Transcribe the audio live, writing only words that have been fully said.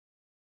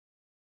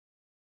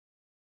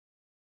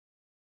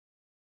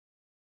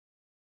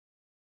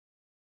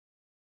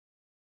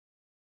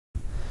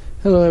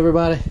Hello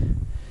everybody.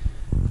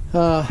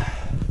 I'm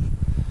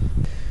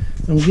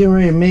getting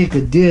ready to make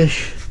a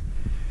dish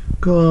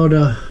called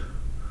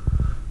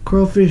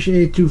Crawfish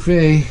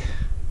Etouffee.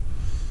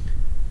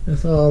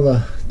 That's all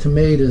the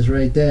tomatoes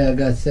right there. I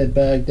got set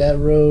back that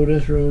row,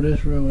 this row,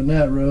 and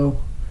that row.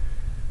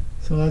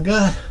 So I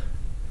got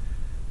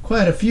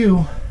quite a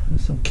few.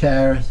 Some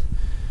carrots,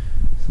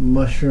 some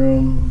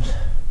mushrooms.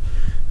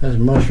 That's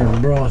mushroom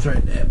broth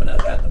right there, but I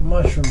got the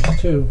mushrooms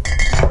too.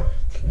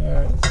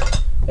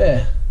 Carrots.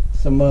 Yeah.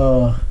 Some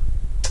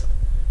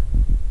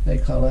they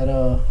call it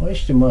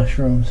oyster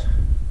mushrooms.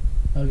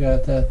 I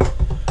got that.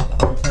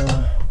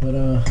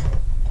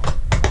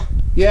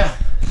 Yeah,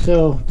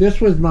 so this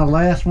was my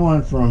last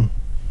one from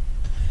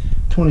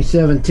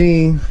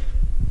 2017,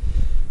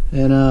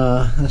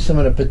 and some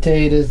of the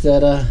potatoes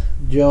that I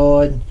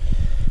jarred.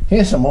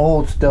 Here's some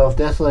old stuff.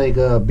 That's like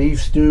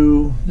beef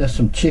stew. That's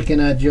some chicken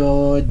I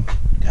jarred.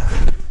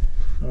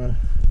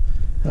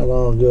 How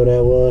long ago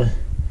that was?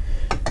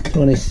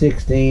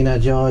 2016 I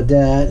jarred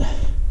that.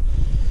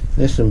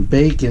 There's some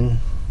bacon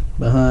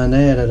behind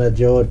there that I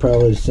jarred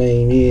probably the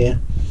same year.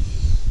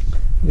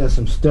 Got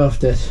some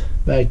stuff that's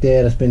back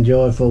there that's been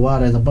jarred for a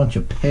while. There's a bunch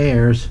of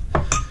pears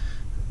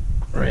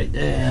right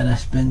there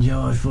that's been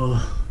jarred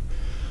for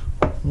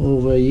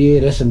over a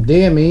year. There's some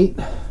deer meat,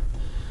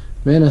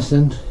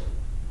 venison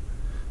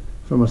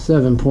from a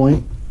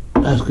 7-point.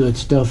 That's good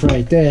stuff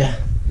right there.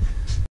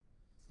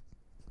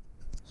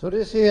 So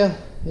this here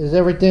is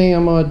everything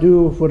I'm gonna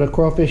do for the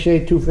crawfish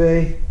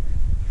etouffee.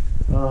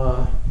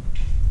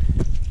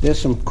 There's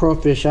some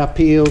crawfish I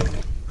peeled.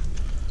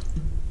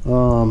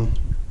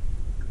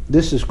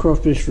 This is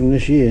crawfish from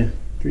this year,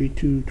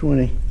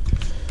 3/2/20.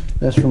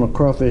 That's from a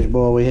crawfish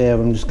ball we have.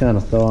 I'm just kind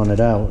of thawing it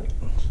out.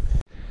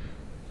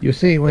 You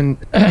see, when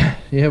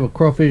you have a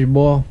crawfish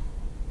ball,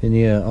 and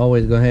you're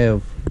always gonna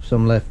have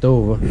some left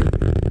over.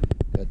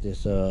 Got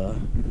this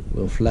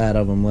little flat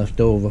of them left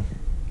over.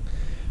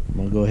 I'm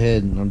gonna go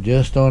ahead and I'm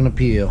just on the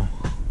peel.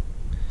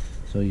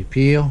 So you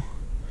peel,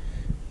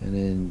 and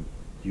then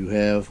you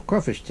have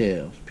crawfish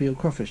tails, peeled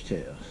crawfish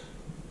tails.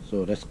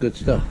 So that's good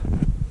stuff.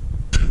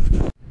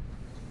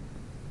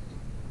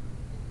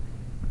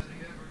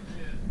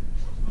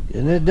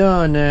 Getting it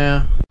done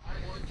now.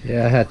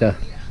 Yeah, I had to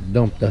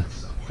dump the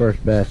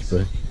first batch,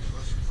 but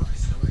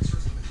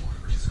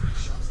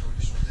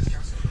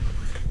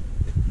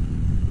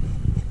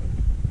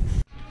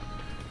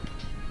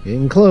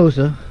getting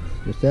closer.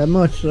 Just that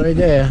much right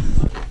there.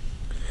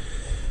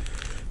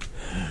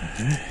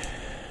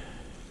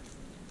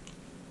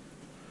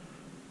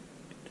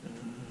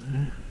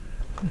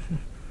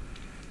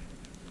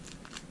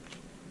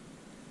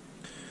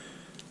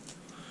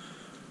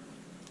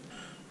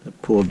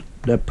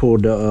 That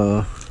pulled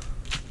the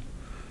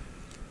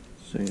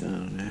thing out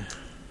of there.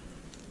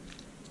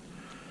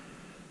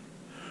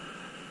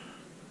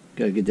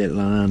 Gotta get that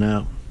line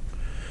out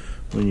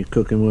when you're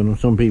cooking with them.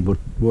 Some people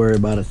worry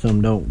about it,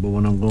 some don't, but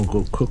when I'm gonna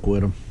go cook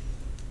with them,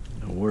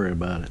 don't worry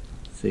about it.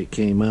 See, it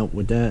came out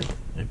with that,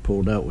 it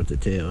pulled out with the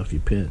tail if you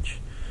pinch.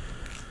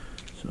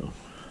 So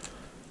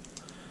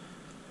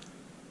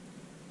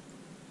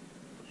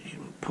you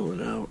can pull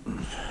it out.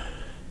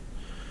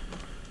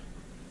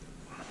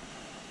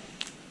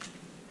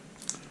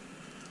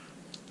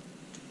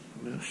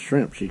 Now,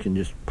 shrimps, you can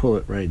just pull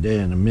it right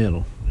there in the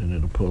middle and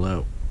it'll pull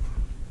out.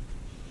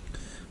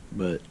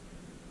 But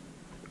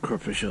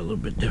crawfish are a little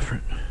bit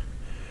different.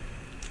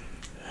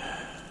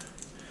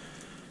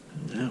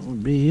 And that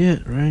would be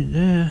it right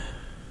there.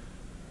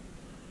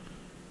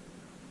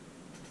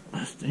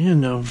 That's the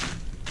end of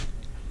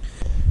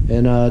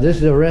them. And this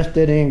is the rest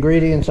of the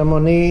ingredients I'm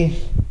gonna need.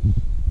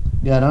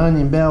 Got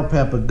onion, bell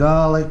pepper,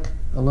 garlic,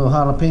 a little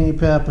jalapeno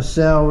pepper,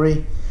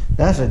 celery.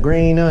 That's a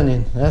green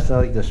onion. That's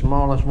like the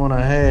smallest one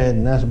I had,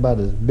 and that's about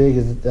as big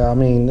as, I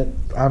mean,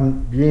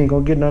 you ain't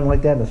gonna get nothing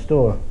like that in the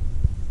store.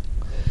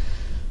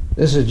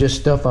 This is just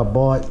stuff I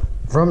bought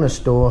from the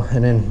store,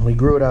 and then we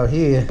grew it out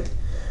here.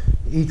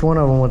 Each one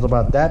of them was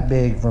about that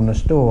big from the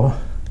store.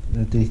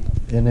 And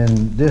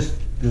then this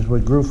is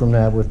what grew from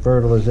that with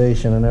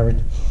fertilization and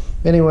everything.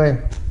 Anyway,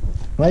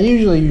 I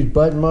usually use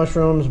button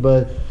mushrooms,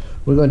 but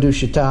we're gonna do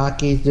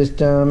shiitakes this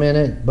time in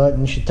it.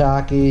 Button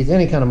shiitakes,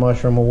 any kind of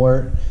mushroom will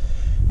work.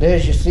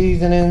 There's your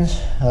seasonings,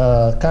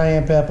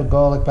 cayenne pepper,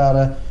 garlic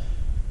powder,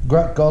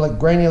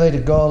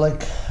 granulated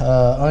garlic,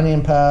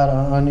 onion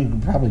powder,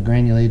 probably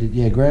granulated,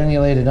 yeah,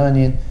 granulated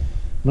onion,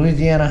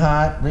 Louisiana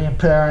hot, Lea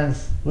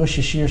Perrins,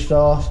 Worcestershire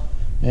sauce,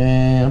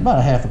 and about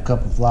a half a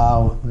cup of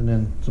flour, and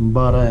then some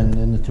butter, and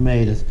then the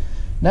tomatoes.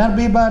 That'll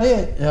be about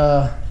it.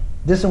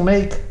 This will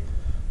make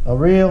a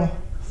real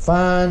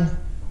fine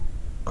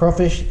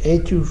crawfish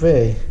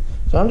etouffee.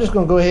 So I'm just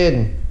gonna go ahead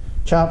and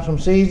chop some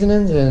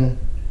seasonings, and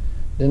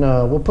then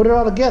we'll put it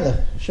all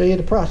together, show you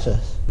the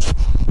process.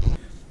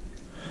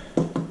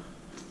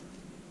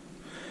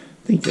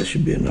 I think that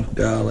should be enough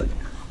garlic.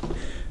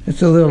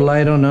 It's a little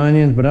light on the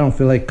onions, but I don't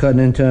feel like cutting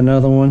into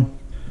another one.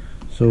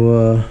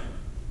 So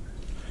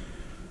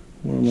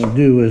what I'm gonna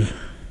do is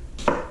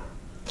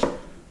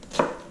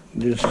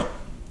just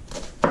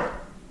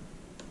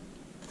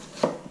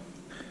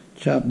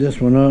Chop this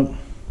one up.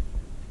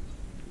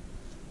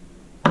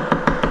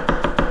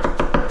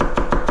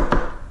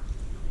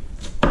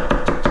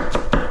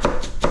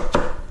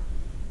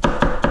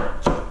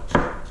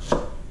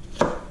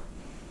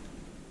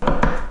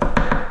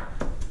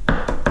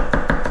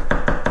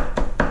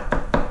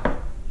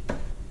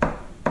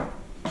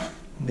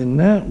 And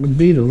that would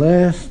be the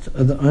last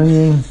of the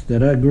onions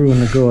that I grew in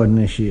the garden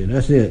this year.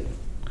 That's it.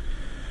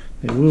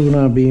 There will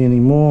not be any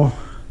more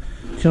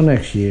till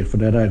next year for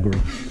that I grew.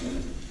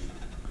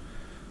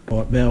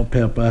 Bought bell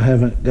pepper. I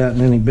haven't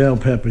gotten any bell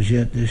peppers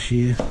yet this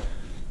year.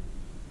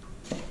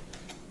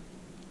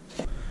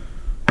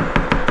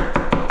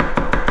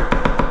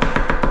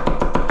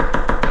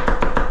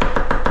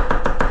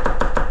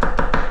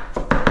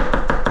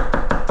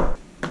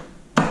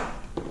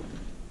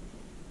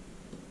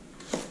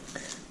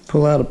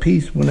 Pull out a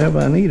piece whenever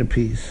I need a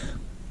piece.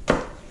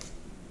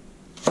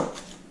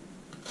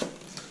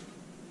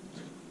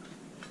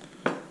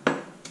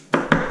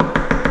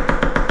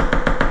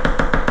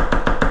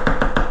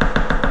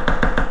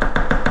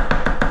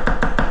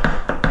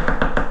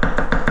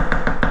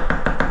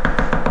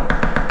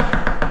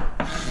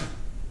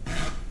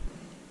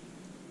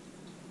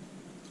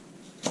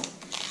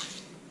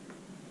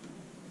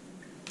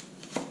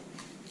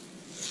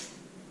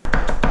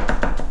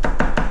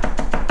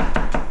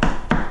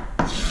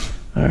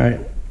 Alright,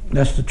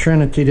 that's the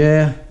trinity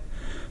there.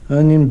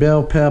 Onion,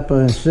 bell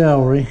pepper, and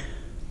celery.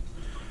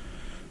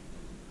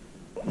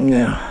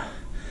 Now,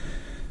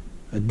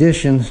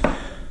 additions.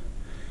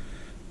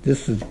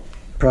 This would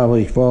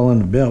probably fall in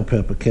the bell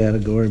pepper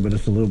category, but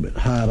it's a little bit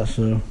hotter,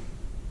 so.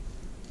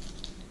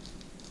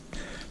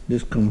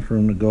 This comes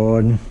from the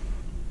garden.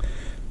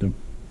 The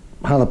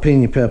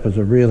jalapeno peppers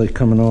are really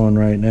coming on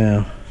right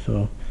now,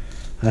 so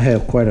I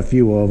have quite a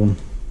few of them.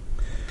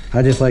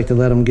 I just like to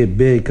let them get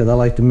big because I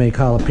like to make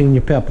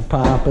jalapeno pepper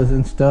poppers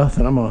and stuff.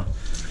 And I'm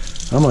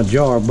gonna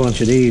jar a bunch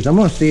of these. I'm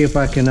gonna see if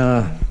I can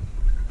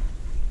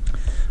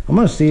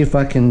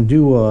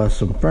do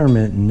some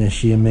fermenting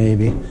this year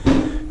maybe.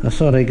 I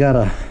saw they got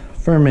a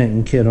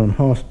fermenting kit on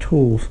Horse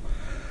Tools.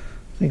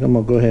 I think I'm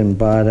gonna go ahead and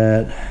buy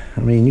that.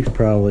 I mean, you could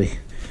probably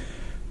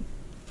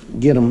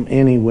get them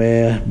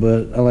anywhere,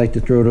 but I like to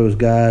throw those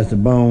guys the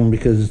bone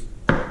because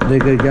they're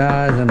good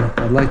guys, and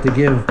I'd like to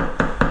give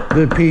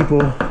good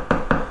people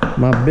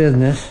my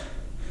business,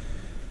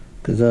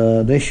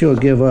 because they sure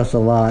give us a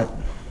lot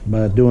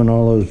by doing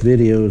all those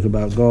videos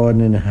about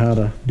gardening and how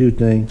to do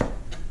things.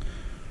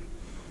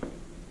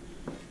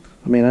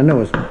 I mean, I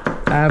know it's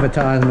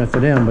advertisement for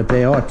them, but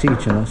they are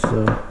teaching us,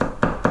 so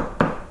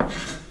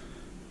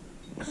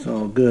it's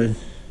all good.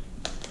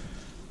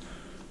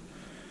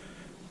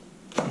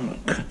 I'm gonna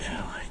cut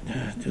that like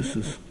that. This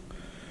is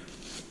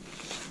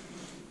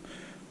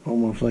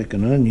almost like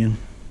an onion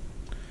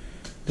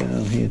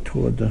down here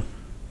toward the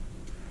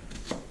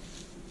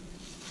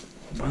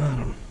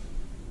bottom.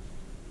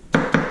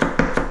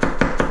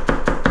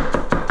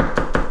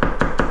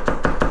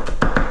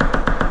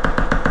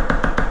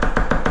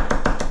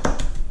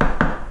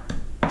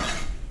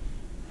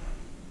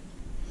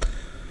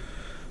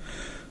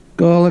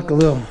 Garlic, a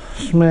little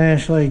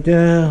smash like that,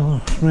 a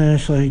little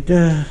smash like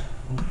that,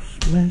 a little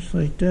smash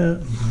like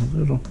that, a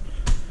little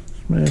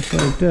smash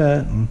like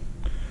that. And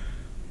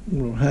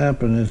what will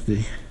happen is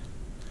the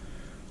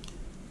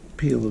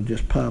peel will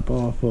just pop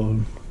off of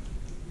them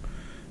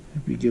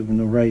if you give them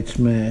the right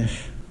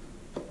smash.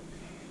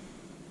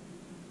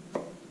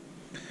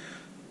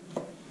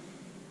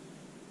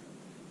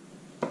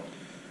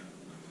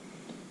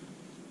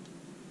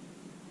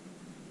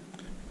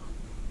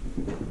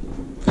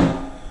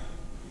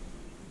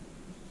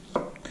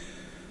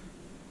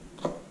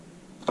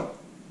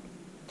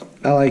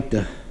 I like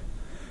to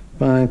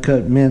fine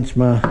cut mince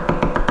my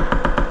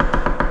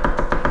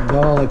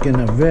garlic in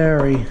a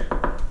very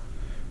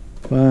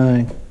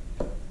fine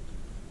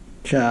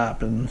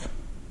chop and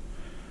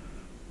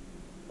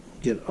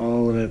get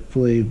all of that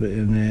flavor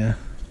in there.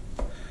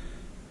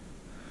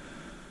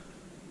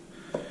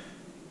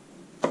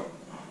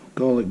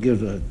 Garlic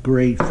gives a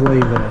great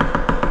flavor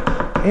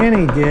to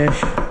any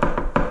dish.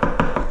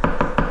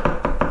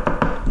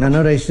 I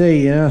know they say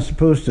you're not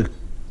supposed to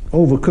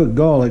overcook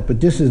garlic, but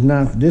this is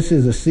not. This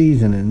is a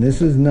seasoning.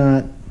 This is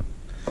not.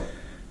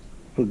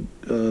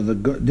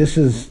 This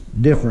is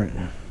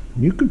different.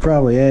 You could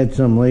probably add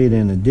some later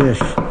in the dish,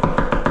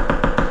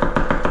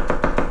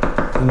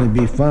 and it'd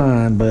be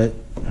fine. But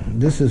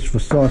this is for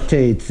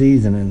sautéed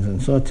seasonings, and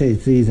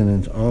sautéed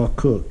seasonings are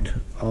cooked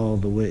all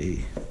the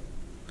way.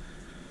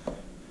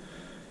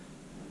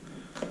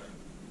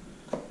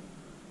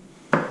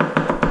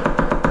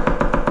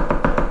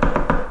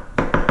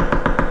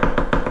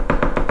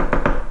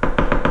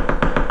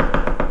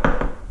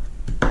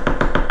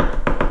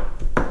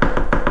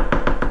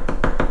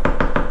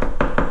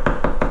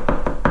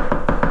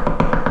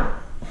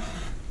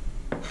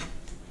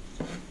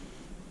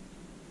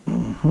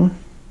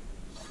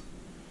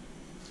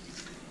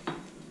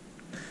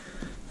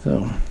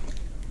 So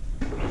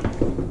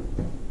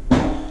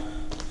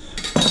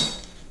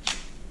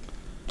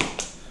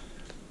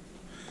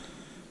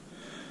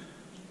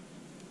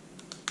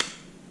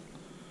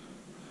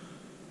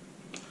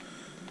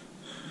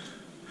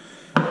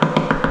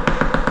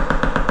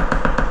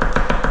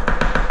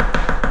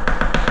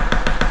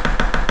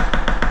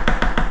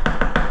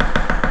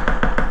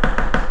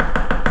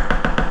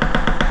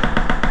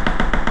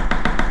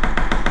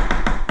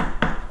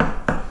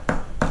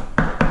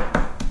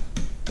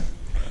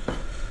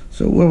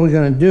we're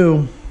gonna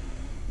do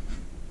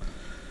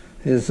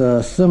is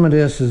some of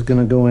this is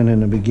gonna go in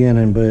the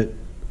beginning, but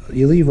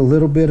you leave a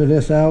little bit of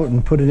this out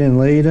and put it in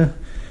later.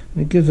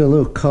 It gives a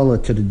little color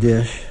to the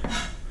dish.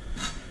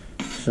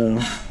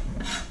 So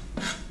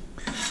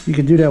you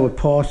could do that with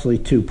parsley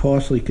too.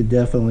 Parsley could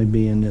definitely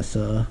be in this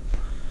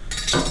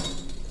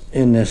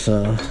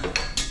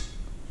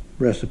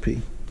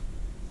recipe.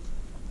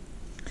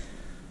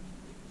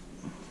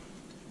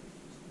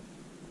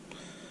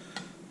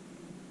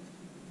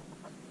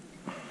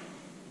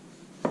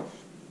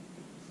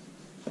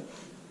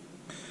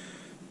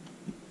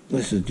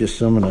 This is just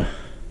some of the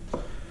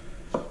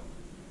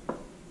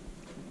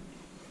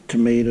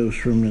tomatoes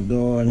from the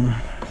garden.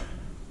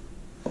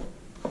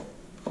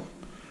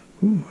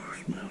 Ooh,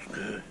 smells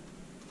good.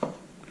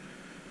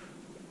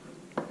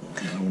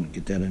 Okay, I want to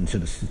get that into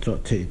the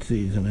sauteed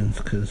seasonings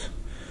because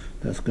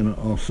that's going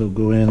to also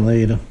go in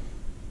later.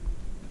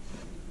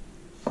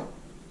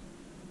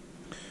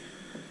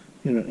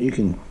 You know,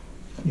 you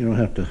don't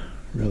have to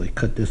really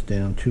cut this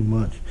down too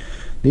much.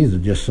 These are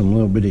just some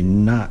little bitty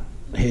knot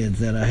heads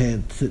that I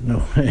had sitting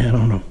over there. I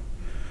don't know.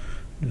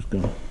 Just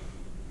gonna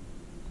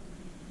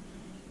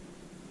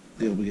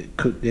be able to get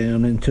cooked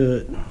down into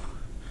it. I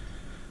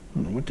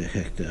don't know what the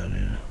heck that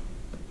is.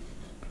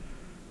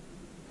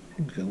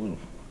 It's got a little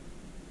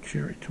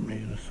cherry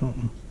tomato or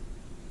something.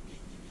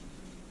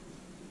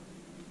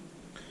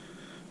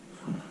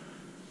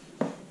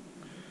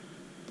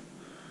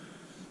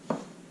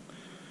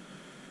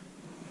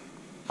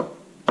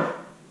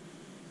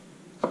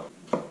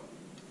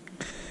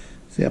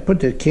 See, I put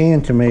the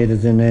canned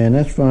tomatoes in there, and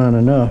that's fine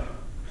enough.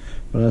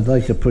 But I'd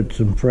like to put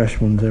some fresh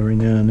ones every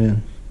now and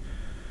then.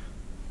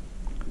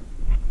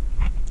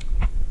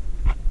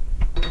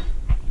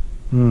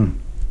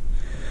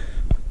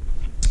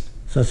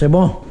 Ça c'est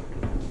bon.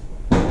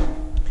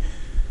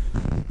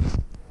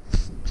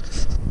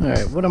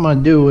 Alright, what I'm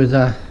gonna do is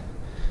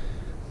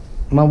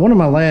one of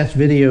my last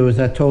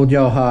videos I told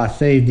y'all how I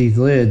saved these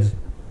lids.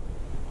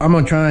 I'm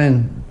gonna try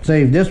and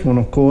save this one,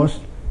 of course.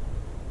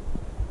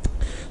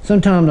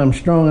 Sometimes I'm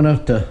strong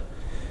enough to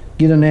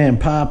get in there and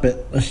pop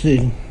it. Let's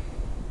see.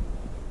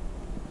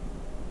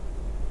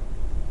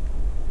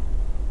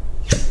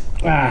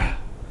 Ah.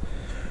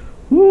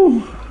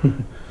 Woo.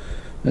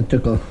 That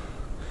took a...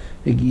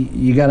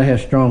 You gotta have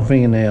strong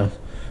fingernails.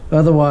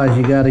 Otherwise,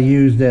 you gotta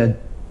use that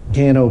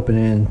can opener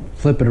and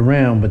flip it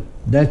around. But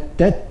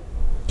that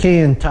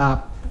can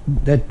top,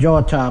 that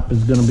jaw top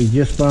is gonna be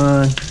just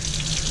fine.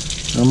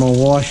 I'm gonna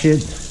wash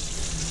it.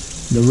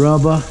 The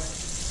rubber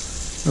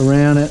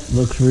around it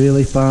looks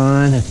really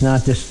fine. It's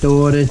not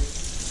distorted.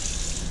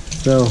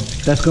 So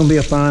that's gonna be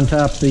a fine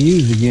top to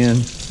use again.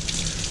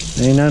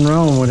 Ain't nothing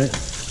wrong with it.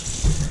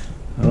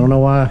 I don't know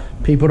why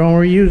people don't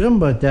reuse them,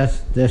 but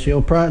that's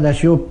your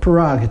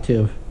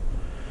prerogative.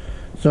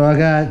 So I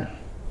got,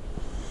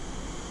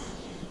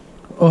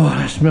 oh,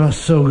 that smells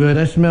so good.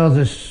 That smells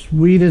as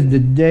sweet as the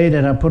day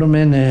that I put them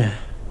in there.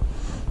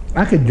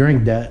 I could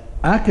drink that.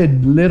 I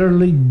could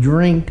literally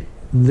drink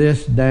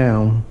this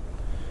down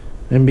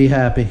and be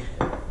happy.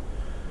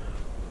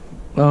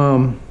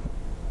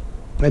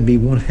 That'd be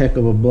one heck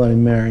of a Bloody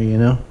Mary, you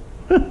know.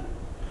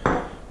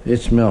 It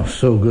smells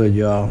so good,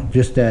 y'all.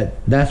 Just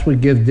that's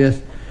what gives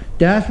this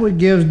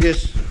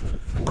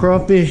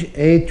Crawfish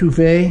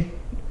Etouffee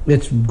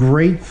its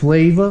great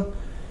flavor,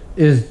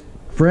 is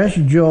fresh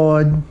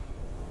jawed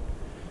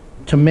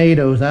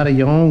tomatoes out of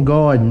your own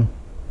garden.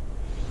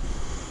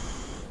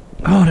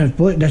 Oh,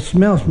 that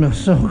smell smells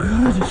so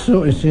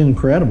good. It's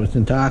incredible. It's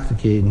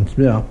intoxicating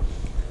smell.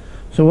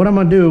 So what I'm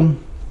gonna do,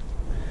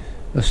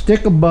 a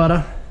stick of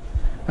butter.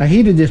 I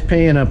heated this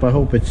pan up. I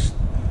hope it's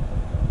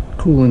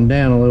cooling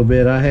down a little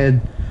bit. I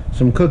had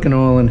some cooking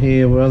oil in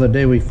here. The other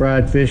day we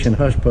fried fish and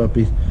hush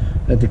puppies.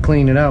 I had to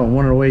clean it out.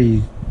 One of the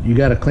ways you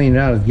got to clean it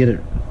out is get it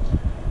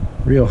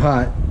real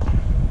hot.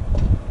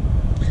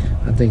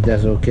 I think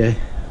that's okay.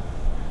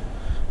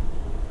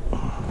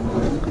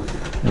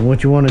 And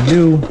what you want to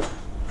do,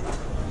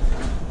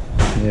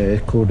 yeah,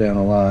 it cooled down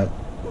a lot.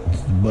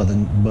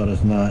 The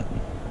butter's not,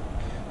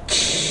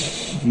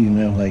 you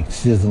know, like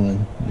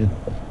sizzling. It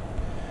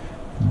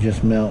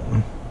just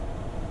melting.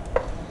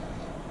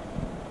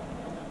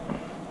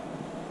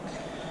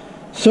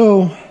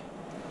 So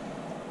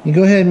you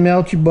go ahead and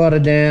melt your butter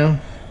down.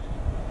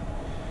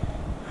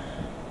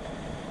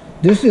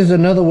 This is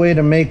another way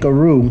to make a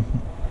roux.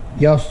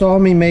 Y'all saw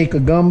me make a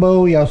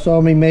gumbo. Y'all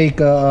saw me make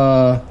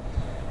a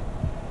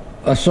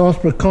sauce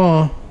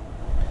piquant.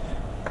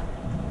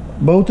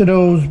 Both of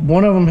those,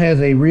 one of them has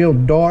a real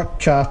dark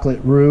chocolate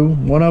roux.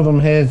 One of them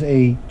has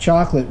a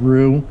chocolate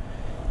roux.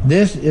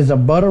 This is a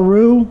butter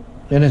roux,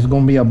 and it's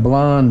going to be a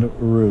blonde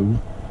roux.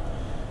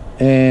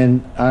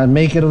 And I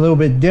make it a little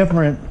bit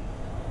different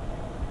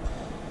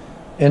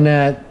in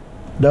that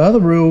the other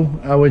roux,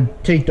 I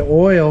would take the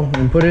oil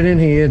and put it in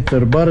here,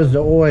 so the butter's the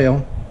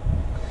oil,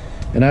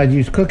 and I'd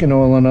use cooking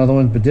oil on other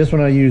ones, but this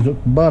one I use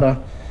butter.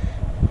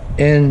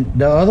 And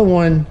the other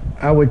one,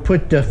 I would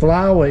put the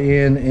flour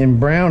in and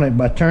brown it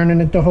by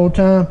turning it the whole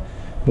time.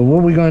 But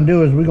what we're going to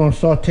do is we're going to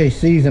saute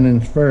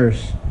seasonings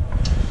first.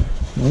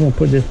 I'm gonna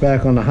put this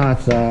back on the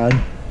hot side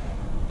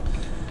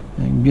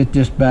and get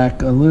this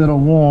back a little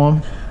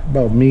warm,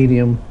 about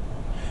medium,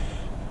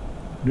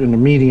 in the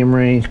medium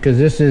range, because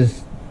this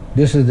is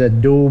a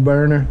dual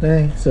burner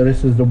thing. So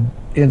this is the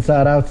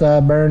inside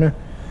outside burner.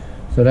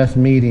 So that's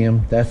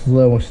medium, that's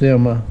low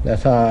simmer,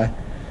 that's high,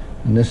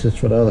 and this is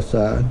for the other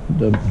side.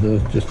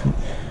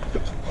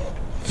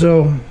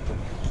 So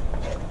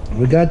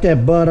we got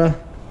that butter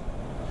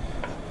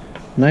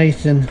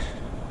nice and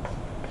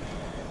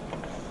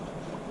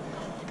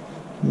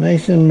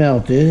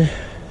melted.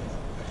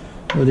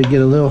 Let it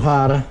get a little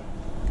hotter,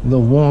 a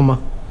little warmer.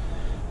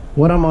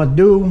 What I'm gonna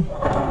do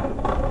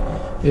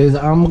is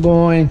I'm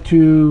going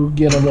to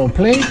get a little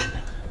plate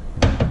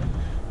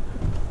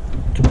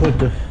to put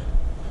the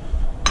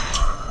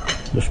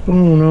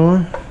spoon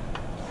on.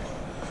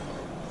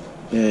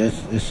 Yeah,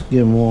 it's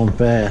getting warm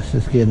fast.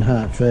 It's getting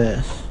hot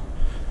fast.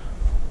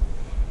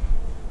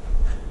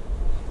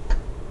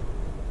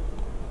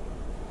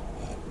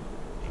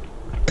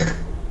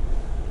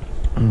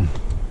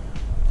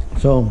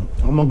 So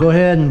I'm gonna go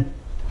ahead and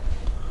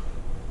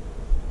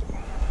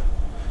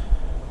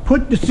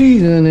put the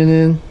seasoning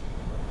in,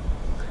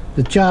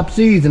 the chopped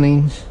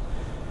seasonings: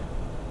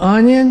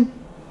 onion,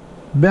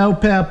 bell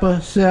pepper,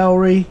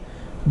 celery,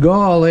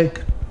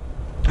 garlic,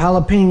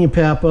 jalapeno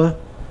pepper,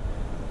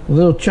 a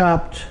little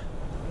chopped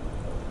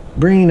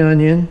green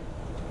onion,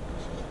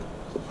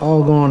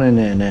 all going in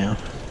there now.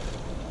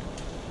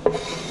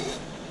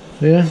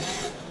 See?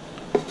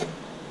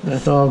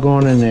 That's all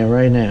going in there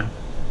right now.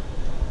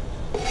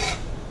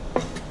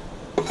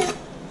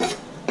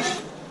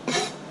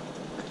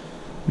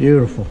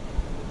 Beautiful.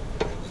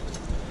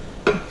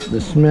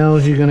 The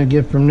smells you're gonna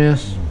get from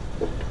this,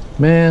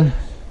 man,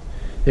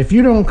 if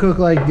you don't cook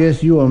like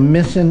this, you are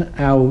missing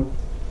out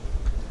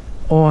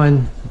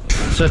on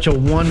such a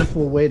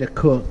wonderful way to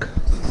cook.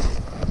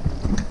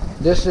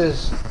 This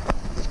is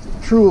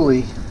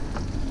truly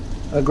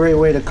a great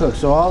way to cook.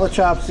 So all the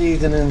chopped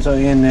seasonings are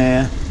in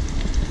there.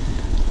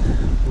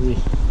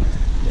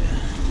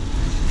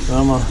 So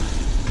I'm gonna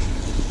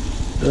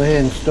go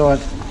ahead and start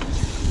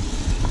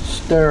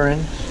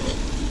stirring.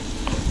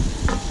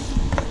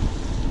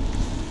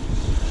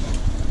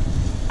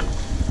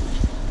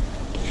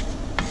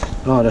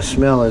 Oh, the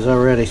smell is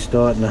already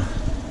starting to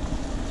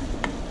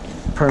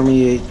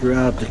permeate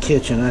throughout the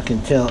kitchen. I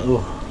can tell.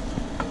 Oh,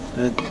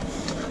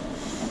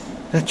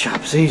 that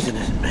chopped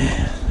seasoning,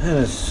 man, that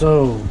is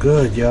so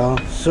good, y'all.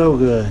 So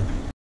good.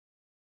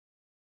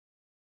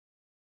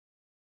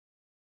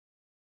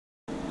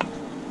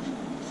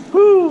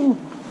 Woo!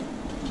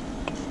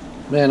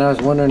 Man, I was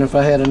wondering if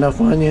I had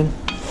enough onion.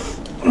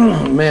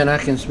 Man, I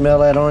can smell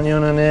that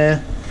onion in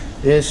there.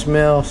 It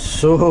smells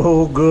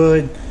so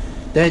good.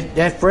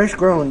 That fresh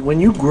grown, when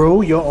you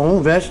grow your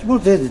own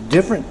vegetables, there's a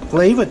different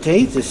flavor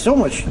taste. It's so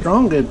much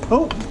stronger and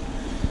potent.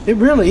 It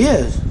really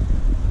is.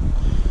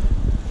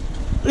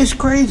 It's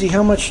crazy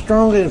how much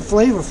stronger and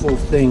flavorful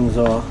things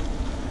are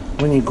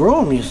when you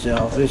grow them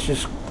yourself. It's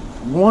just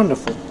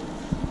wonderful.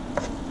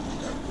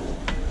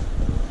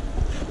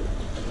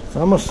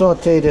 So I'm gonna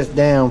saute this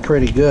down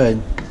pretty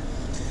good.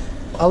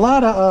 A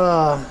lot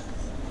of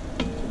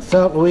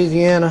South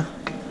Louisiana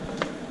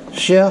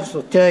chefs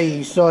will tell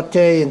you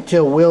saute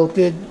until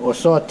wilted or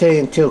saute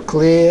until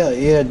clear or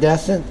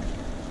iridescent.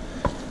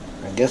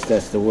 I guess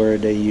that's the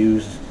word they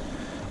use.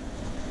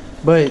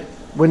 But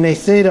when they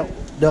say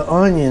the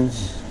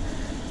onions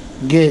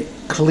get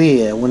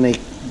clear, when they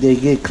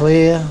get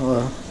clear,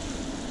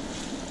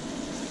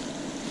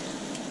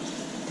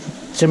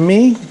 to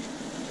me,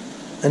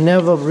 I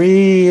never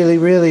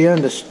really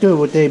understood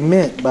what they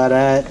meant by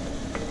that,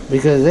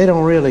 because they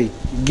don't really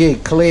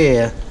get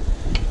clear.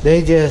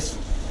 They just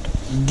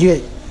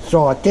get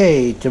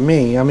sauteed to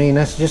me. I mean,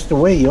 that's just the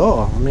way you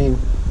are. I mean,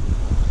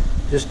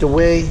 just the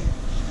way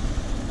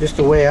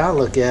I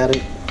look at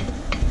it.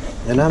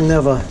 And I've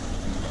never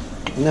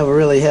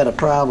really had a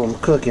problem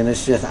cooking.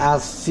 It's just I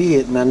see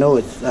it and I know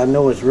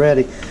it's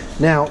ready.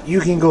 Now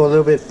you can go a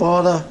little bit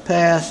farther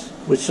past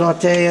with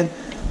sauteing,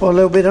 or a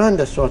little bit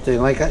under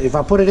sauteing. Like if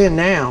I put it in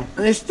now,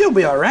 it'll still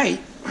be all right.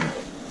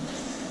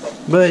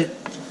 But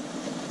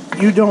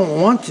you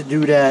don't want to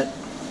do that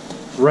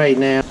right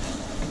now.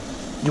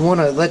 You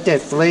want to let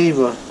that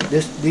flavor,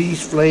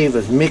 these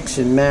flavors mix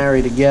and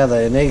marry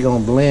together, and they're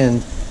gonna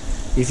blend.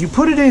 If you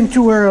put it in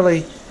too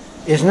early,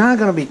 it's not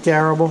gonna be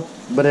terrible,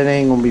 but it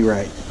ain't gonna be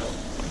right.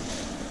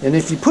 And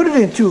if you put it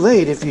in too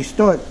late, if you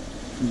start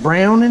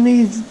browning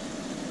these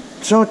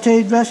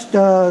sauteed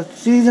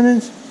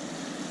seasonings,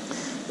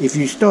 if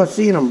you start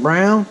seeing them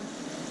brown,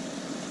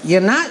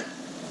 it's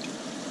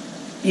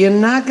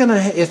not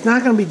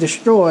gonna be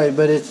destroyed,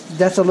 but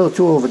that's a little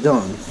too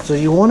overdone. So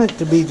you want it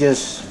to be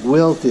just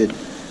wilted,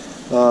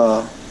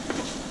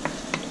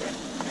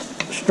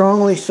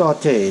 strongly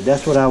sauteed.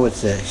 That's what I would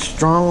say.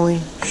 Strongly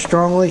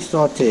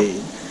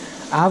sauteed.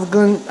 I've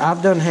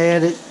done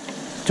had it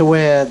to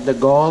where the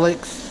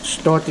garlics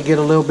start to get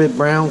a little bit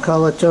brown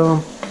color to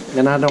them,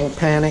 and I don't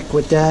panic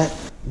with that.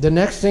 The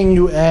next thing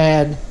you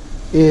add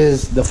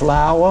is the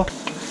flour.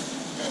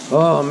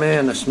 Oh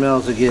man, the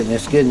smells are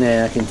it's getting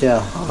there, I can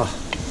tell. Oh.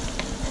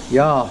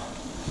 Y'all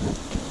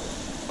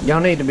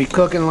need to be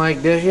cooking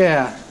like this.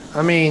 Yeah,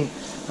 I mean,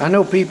 I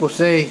know people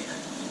say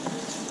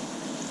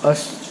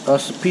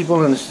us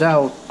people in the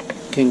South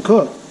can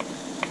cook.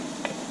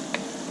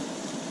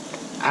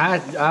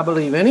 I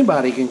believe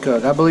anybody can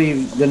cook. I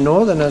believe the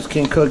Northerners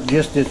can cook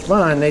just as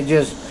fine.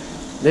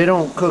 They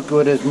don't cook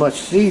with as much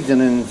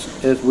seasoning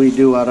as we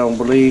do, I don't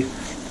believe.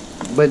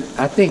 But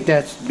I think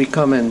that's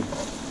becoming,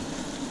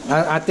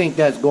 I think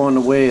that's going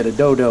the way of the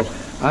dodo.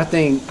 I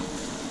think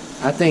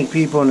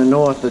people in the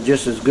North are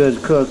just as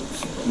good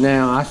cooks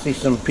now. I see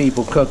some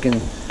people cooking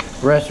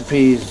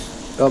recipes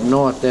up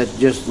north that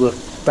just look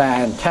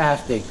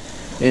fantastic.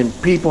 And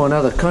people in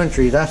other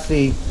countries, I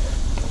see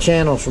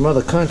channels from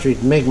other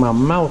countries make my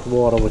mouth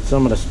water with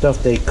some of the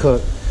stuff they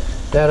cook.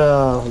 That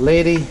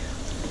lady,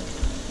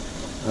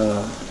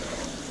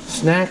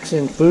 Snacks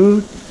and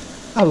Food,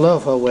 I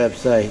love her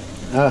website,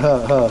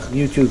 her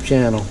YouTube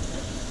channel.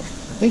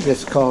 I think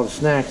it's called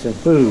Snacks and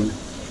Food.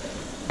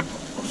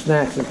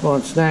 Snacks and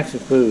Fun, Snacks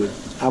and Food.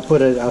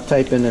 I'll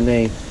type in the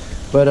name.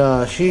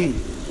 But she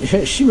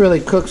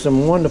really cooks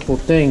some wonderful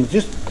things,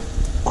 just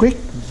quick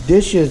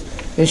dishes,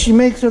 and she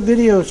makes her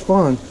videos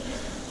fun.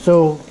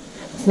 So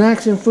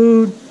Snacks and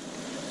Food,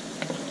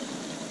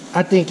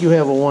 I think you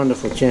have a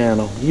wonderful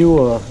channel. You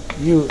are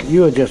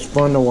just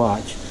fun to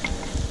watch.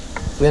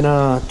 And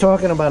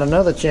talking about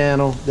another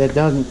channel that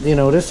doesn't, you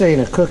know, this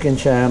ain't a cooking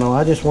channel.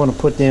 I just want to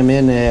put them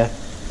in there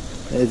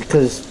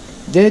because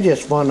they're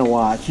just fun to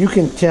watch. You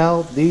can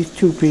tell these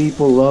two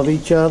people love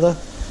each other,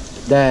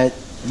 that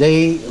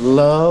they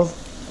love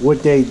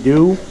what they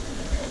do,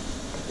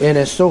 and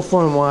it's so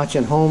fun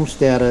watching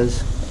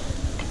homesteaders.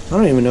 I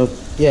don't even know,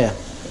 yeah.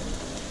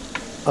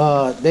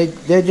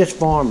 They're just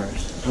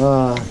farmers.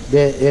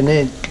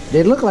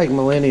 They look like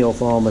millennial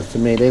farmers to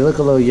me. They look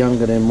a little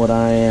younger than what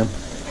I am.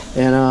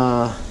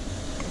 And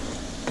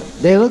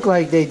they look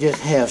like they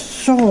just have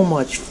so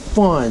much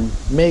fun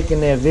making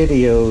their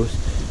videos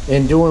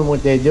and doing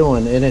what they're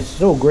doing. And it's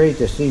so great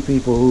to see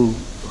people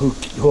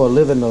who are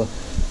living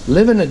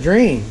the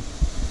dream.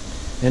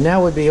 And that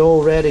would be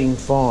Old Redding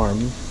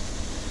Farm.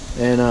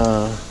 And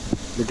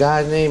the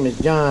guy's name is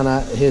John.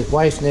 His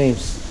wife's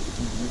name's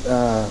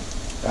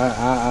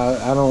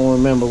I don't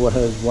remember what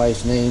his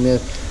wife's name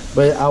is,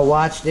 but I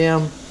watch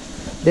them.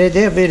 Their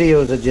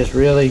videos are just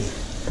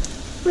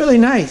really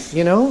nice,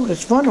 you know.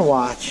 It's fun to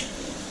watch.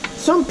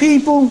 Some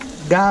people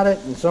got it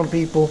and some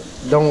people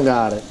don't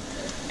got it.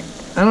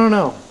 I don't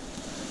know.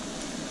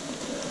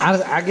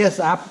 I guess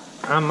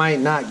I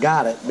might not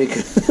got it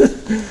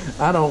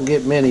because I don't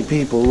get many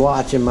people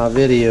watching my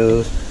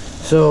videos,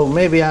 so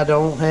maybe I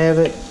don't have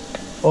it.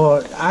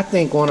 Or I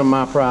think one of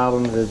my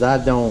problems is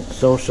I don't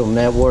social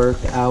network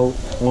out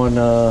on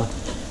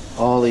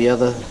all the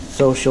other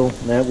social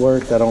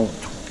networks. I don't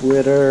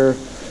Twitter,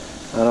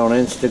 I don't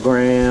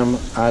Instagram,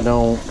 I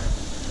don't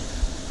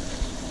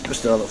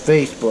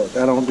Facebook.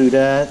 I don't do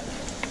that.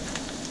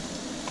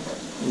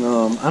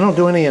 I don't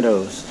do any of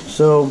those.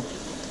 So,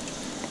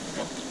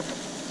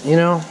 you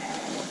know,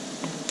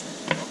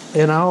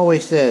 and I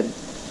always said,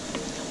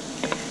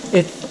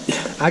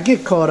 I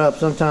get caught up.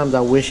 Sometimes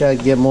I wish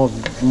I'd get more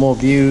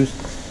views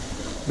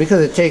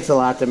because it takes a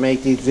lot to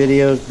make these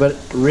videos. But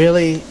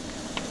really,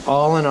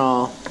 all in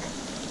all,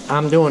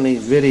 I'm doing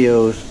these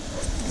videos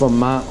for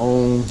my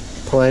own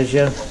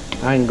pleasure.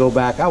 I can go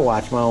back. I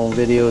watch my own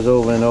videos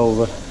over and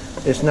over.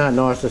 It's not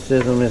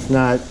narcissism. It's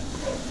not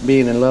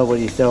being in love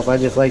with yourself. I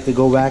just like to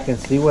go back and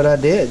see what I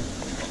did.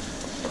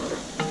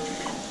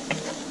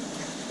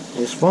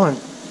 It's fun.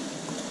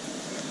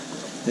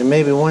 And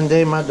maybe one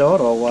day my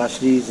daughter will watch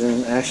these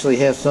and actually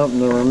have something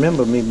to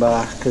remember me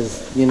by,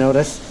 because you know,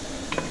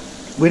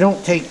 we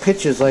don't take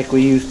pictures like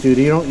we used to.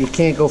 You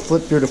can't go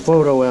flip through the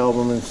photo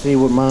album and see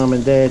what mom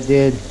and dad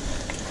did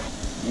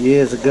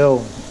years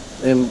ago.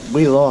 And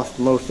we lost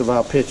most of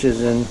our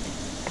pictures in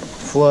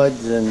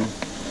floods and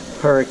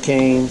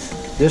hurricanes.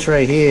 This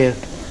right here,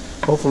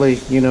 hopefully,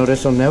 you know,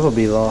 this will never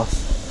be lost.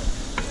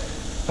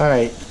 All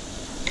right.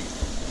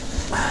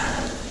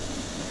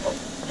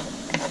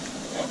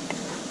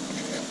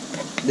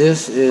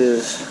 This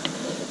is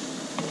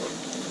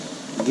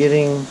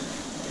getting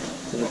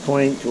to the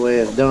point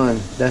where it's done.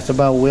 That's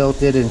about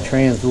wilted and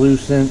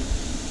translucent.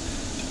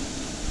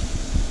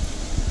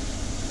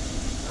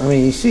 I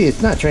mean, you see,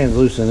 it's not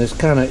translucent. It's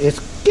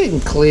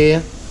getting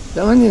clear.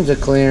 The onions are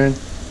clearing.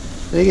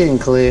 They're getting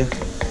clear.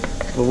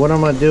 But what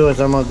I'm gonna do is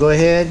I'm gonna go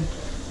ahead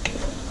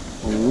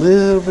a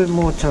little bit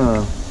more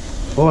time.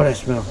 Oh, that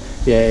smell.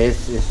 Yeah,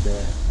 it's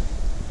there.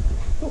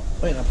 Oh,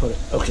 wait, I put it.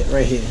 Okay,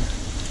 right here.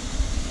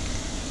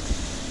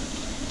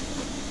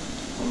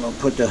 I'm gonna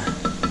put the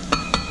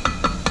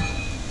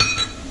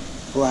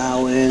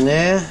flour in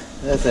there.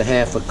 That's a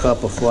half a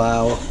cup of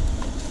flour.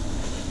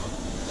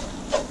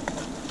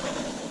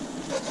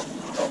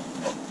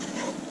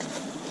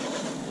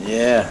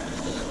 Yeah.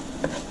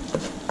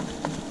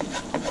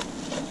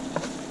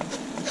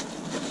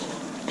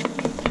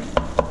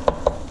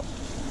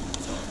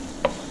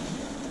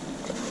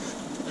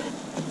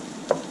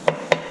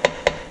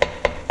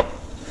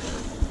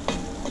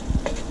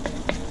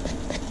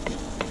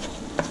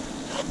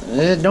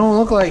 It don't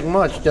look like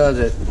much, does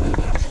it?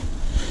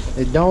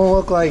 It don't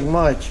look like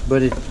much,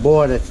 but it's,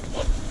 boy, it's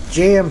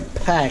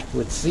jam-packed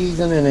with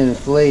seasoning and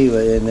flavor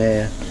in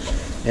there.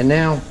 And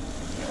now,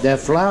 that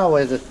flour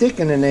is a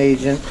thickening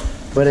agent,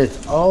 but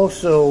it's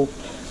also,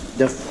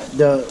 the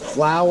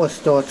flour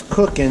starts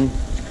cooking,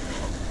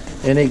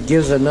 and it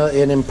gives another,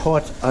 it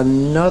imparts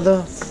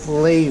another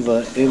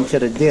flavor into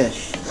the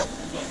dish.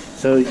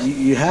 So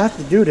you have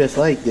to do this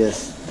like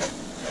this.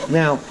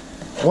 Now,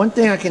 one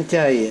thing I can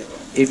tell you,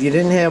 if you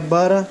didn't have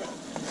butter,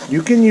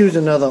 you can use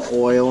another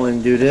oil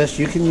and do this.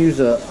 You can use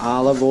a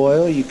olive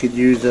oil, you could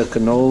use a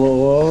canola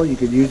oil, you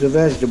could use a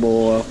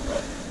vegetable oil.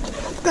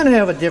 It's gonna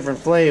have a different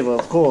flavor,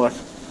 of course,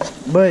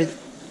 but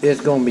it's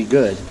gonna be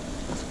good.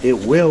 It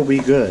will be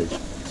good.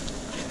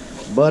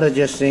 Butter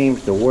just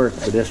seems to work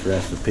for this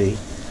recipe.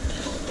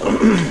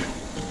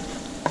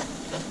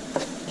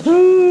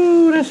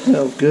 Ooh, that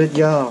smells good,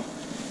 y'all.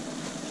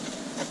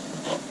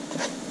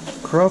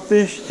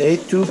 Crawfish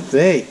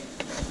Etouffee.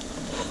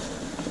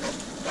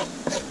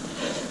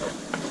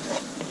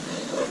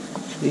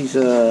 These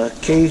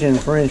Cajun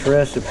French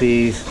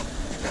recipes,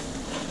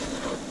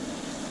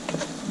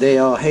 they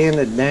are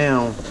handed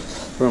down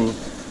from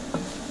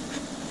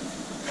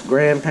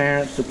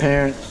grandparents to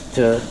parents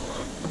to,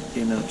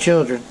 you know,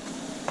 children.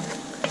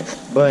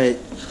 But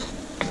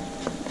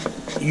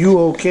you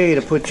okay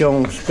to put your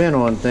own spin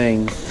on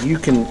things. You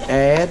can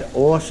add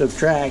or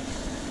subtract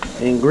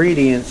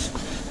ingredients.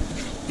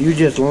 You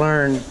just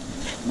learn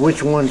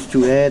which ones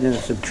to add and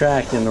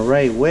subtract in the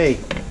right way.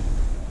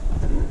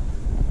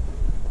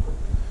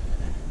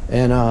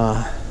 And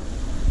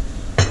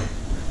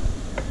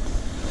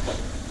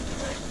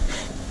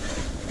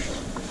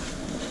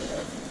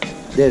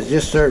there's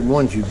just certain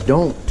ones you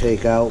don't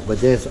take out,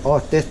 but there's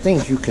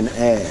things you can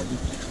add.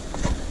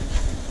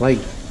 Like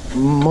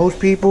most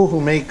people who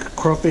make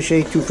crawfish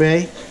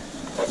etouffee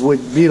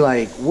would be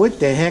like, what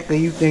the heck are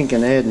you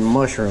thinking adding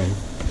mushroom?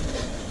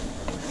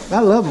 I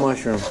love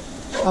mushrooms.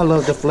 I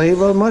love the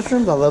flavor of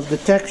mushrooms. I love the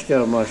texture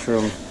of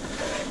mushrooms.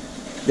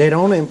 They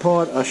don't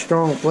impart a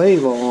strong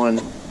flavor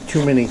on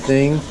too many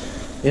things,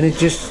 and it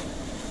just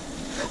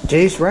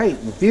tastes right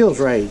and feels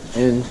right.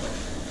 And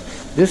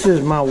this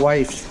is my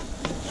wife's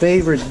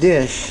favorite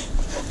dish,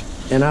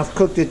 and I've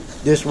cooked it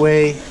this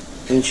way,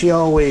 and she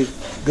always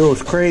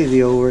goes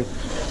crazy over it.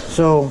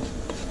 So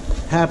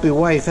happy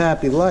wife,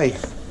 happy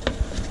life,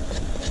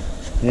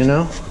 you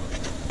know.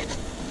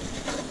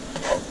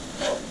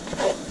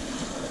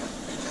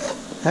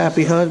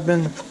 Happy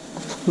husband,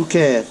 who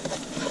cares?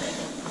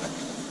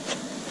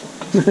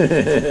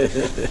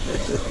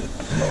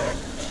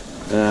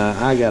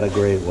 I got a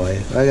great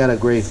wife. I got a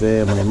great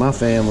family. My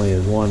family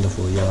is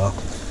wonderful, y'all.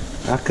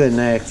 I couldn't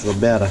ask for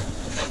better.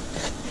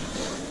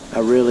 I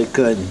really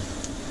couldn't.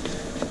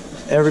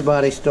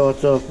 Everybody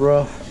starts off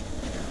rough,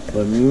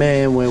 but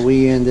man, where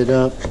we ended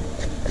up,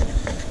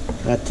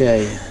 I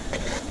tell you,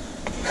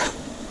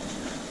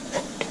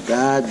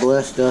 God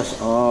blessed us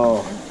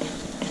all.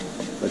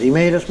 But he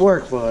made us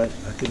work for it.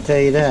 I can tell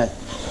you that.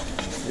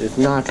 It's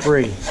not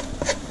free.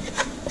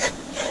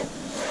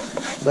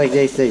 Like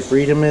they say,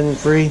 freedom isn't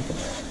free.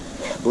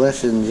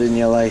 Blessings in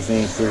your life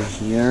ain't free.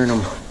 You earn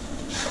them.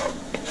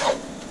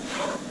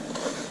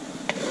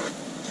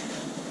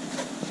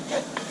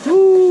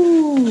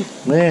 Woo!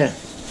 Man,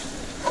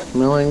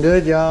 smelling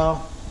good,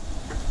 y'all.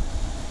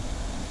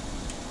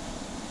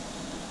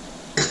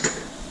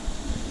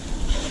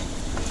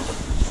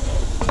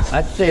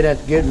 I'd say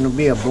that's getting to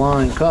be a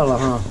blonde color,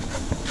 huh?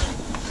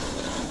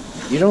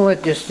 You don't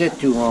let this sit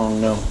too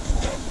long, though.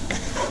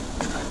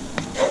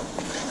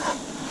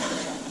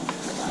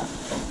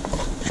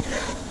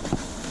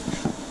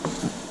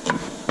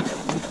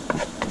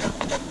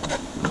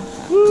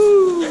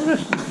 Woo,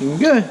 that's looking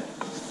good.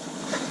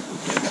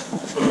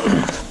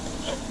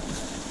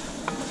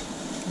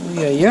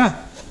 Yeah, yeah.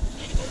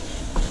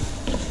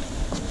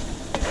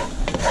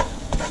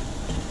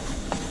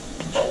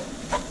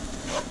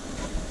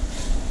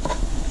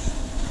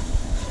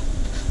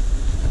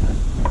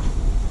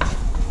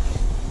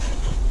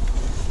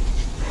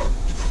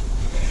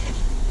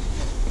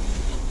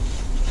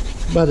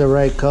 About the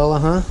right color,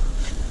 huh?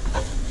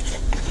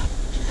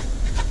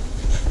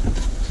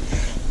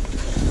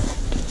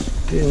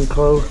 Getting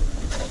close.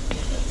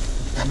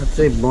 I'd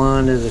say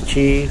blonde is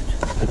achieved.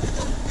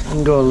 You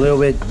can go a little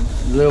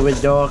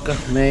bit darker,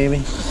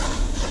 maybe.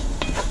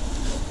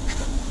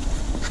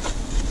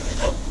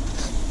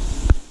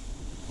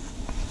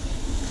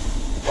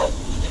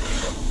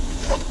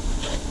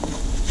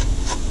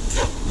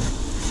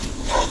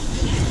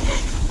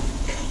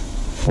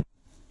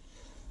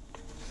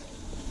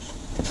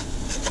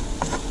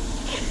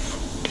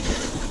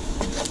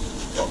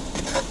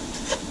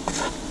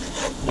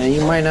 Now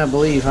you might not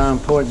believe how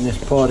important this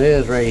part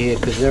is right here,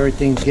 because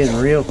everything's getting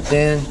real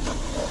thin.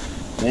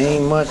 There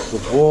ain't much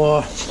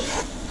before.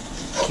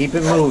 Keep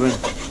it moving.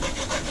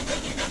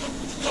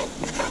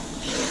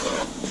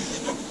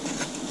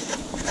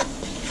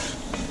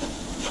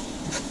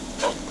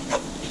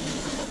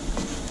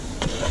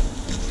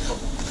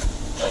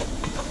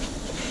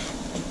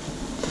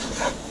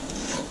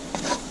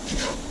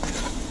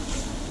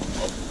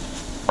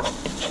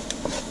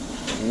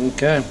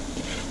 Okay.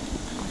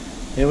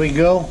 Here we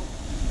go.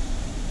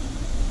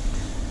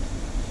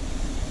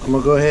 I'm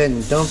gonna go ahead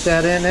and dump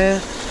that in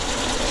there.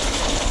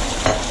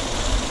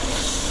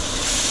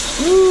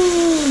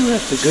 Woo,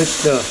 that's the good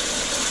stuff.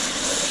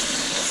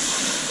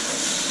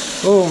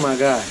 Oh my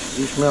gosh,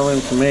 you smell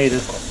them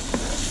tomatoes?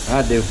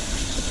 I do.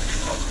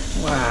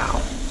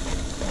 Wow.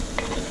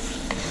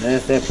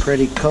 That's that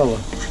pretty color.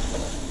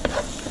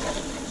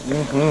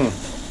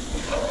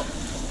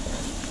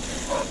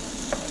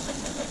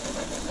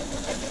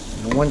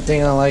 The one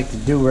thing I like to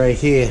do right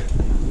here.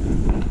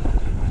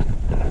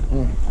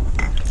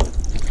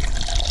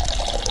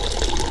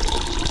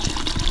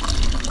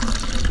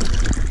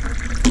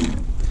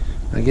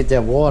 I get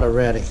that water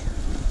ready.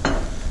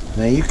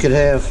 Now you could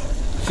have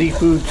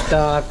seafood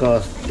stock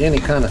or any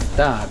kind of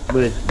stock,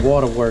 but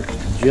water works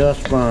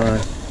just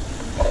fine.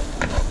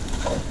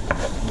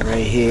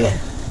 Right here.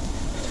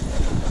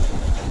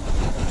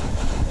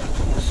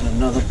 It's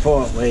another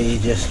part where you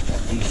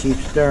keep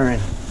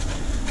stirring.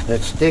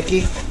 That's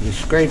sticky, you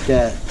scrape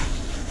that.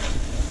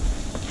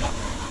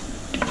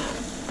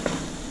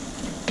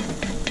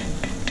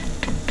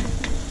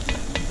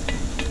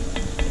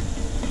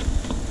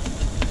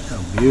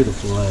 How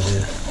beautiful that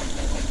is.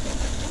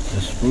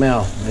 The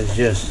smell is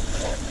just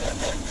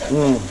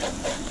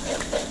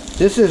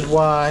This is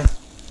why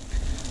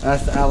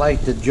I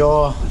like to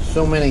jar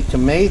so many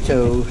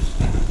tomatoes,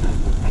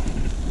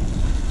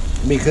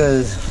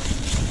 because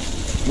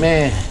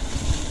man,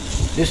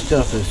 this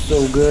stuff is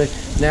so good.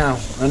 Now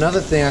another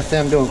thing, I say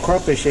I'm doing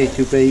crawfish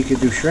etouffee. You could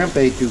do shrimp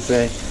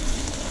etouffee.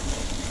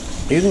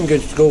 You can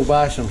just go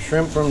buy some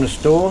shrimp from the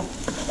store,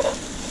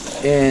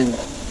 and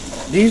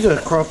these are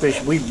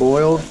crawfish we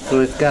boiled,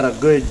 so it's got a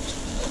good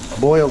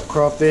boiled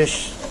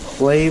crawfish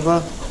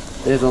flavor.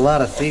 There's a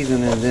lot of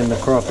seasonings in the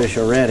crawfish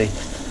already,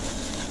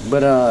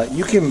 but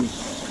you can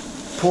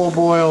pull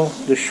boil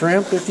the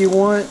shrimp if you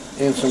want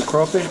in some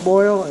crawfish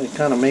boil and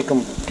kind of make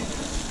them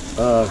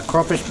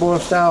crawfish boil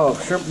style or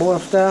shrimp boil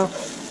style,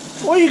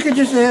 or you could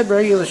just add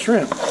regular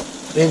shrimp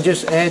and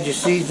just add your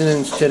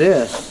seasonings to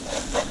this.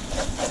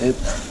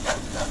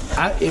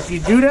 If you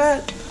do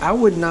that, I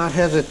would not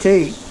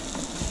hesitate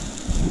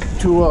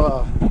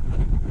to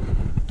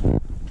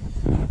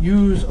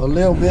use a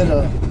little bit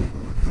of,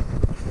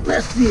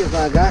 let's see if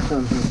I got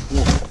something.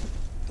 Yeah,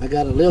 I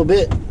got a little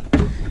bit.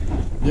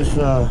 This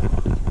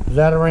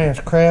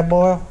Zatarain's crab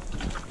oil.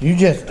 You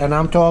just, and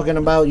I'm talking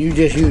about, you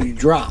just use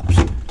drops.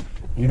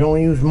 You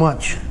don't use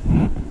much.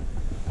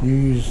 You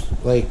use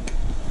like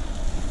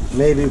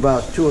maybe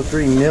about 2 or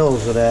 3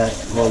 mils of that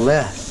or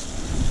less.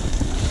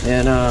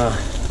 And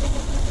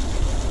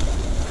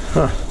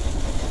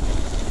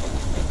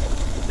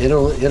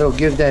it'll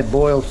give that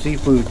boiled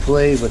seafood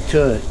flavor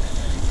to it.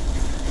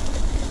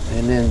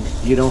 And then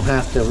you don't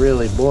have to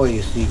really boil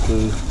your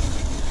seafood.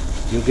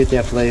 You'll get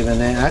that flavor in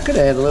there. I could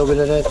add a little bit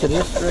of that to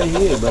this right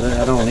here, but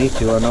I don't need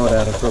to. I know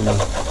that from the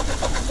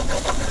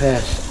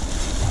past.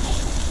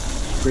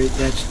 Scrape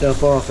that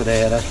stuff off of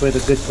there. That's where the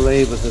good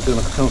flavors are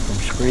gonna come from.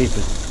 Scrape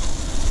it.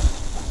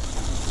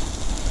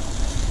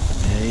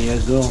 There you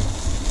go.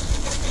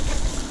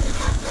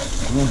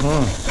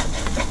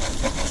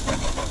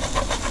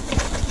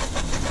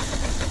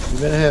 You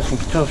better have some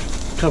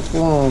tough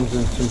arms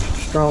and some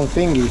strong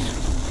fingers.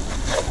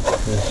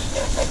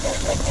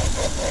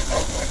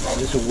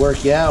 This will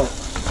work you out.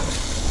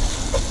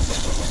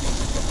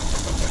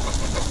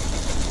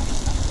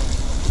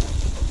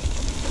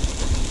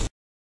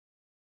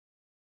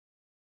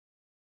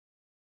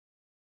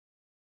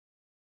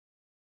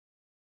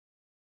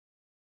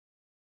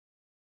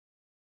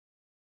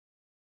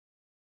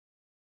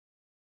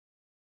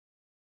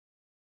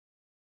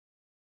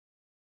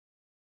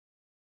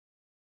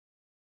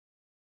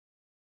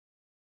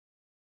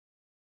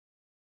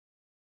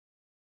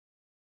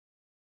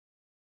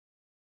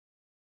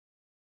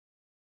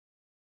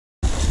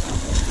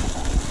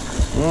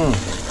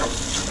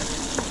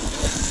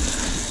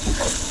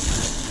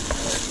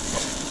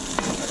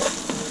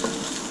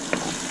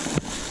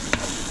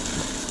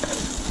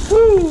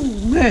 Woo,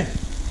 man.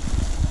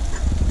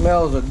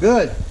 Smells are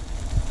good.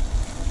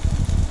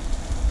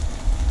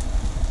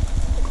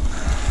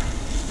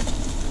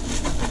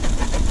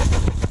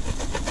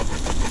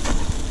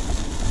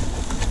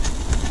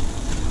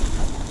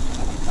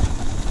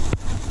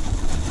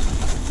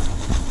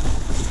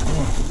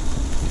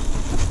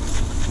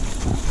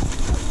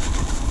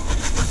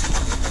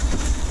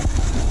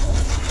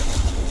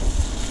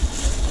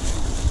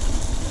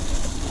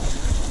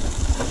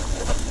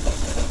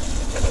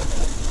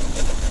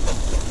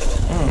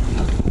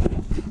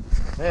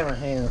 There my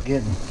hand's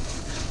getting.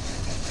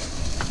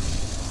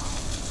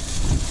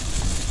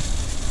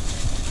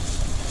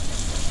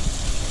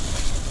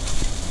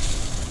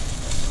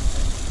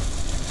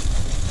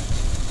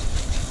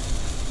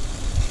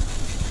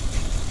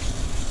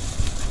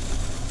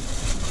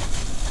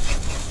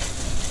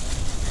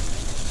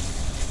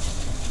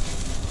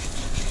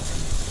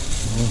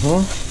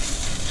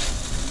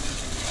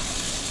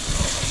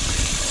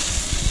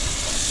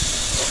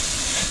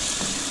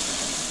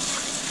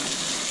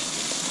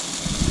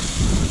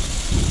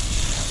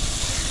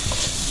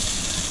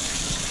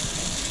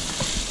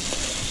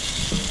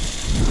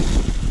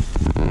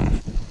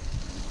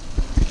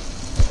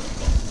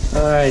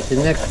 Alright, the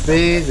next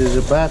phase is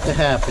about to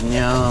happen,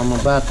 y'all. I'm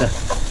about to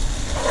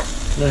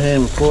go ahead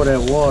and pour that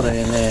water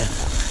in there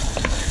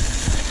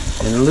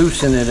and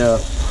loosen it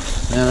up.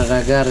 Now that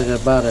I got it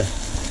about as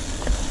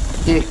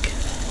thick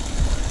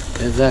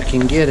as I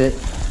can get it,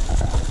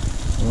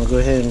 I'm gonna go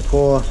ahead and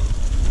pour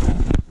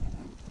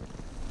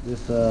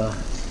this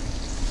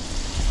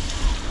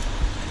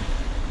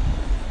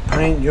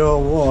pint jar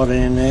of water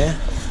in there,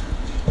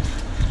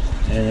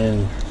 and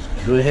then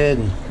go ahead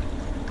and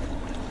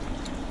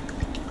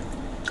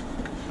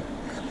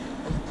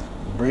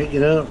break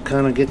it up,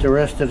 kind of get the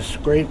rest of the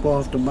scrape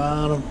off the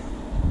bottom.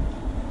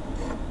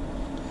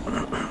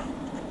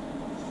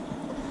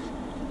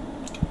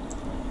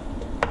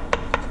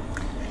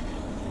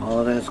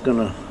 All that's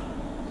gonna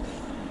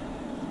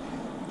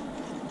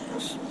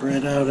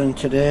spread out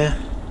into there.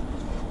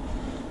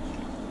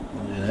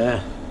 Look at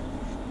that.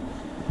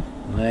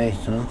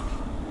 Nice, huh?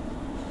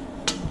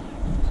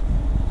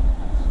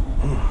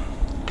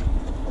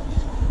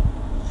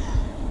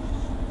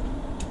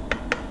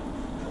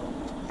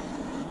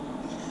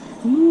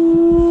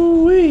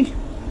 Ooh-wee.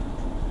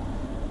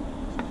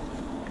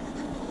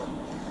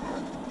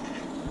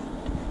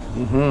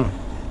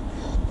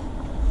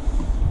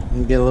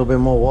 Get a little bit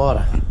more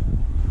water.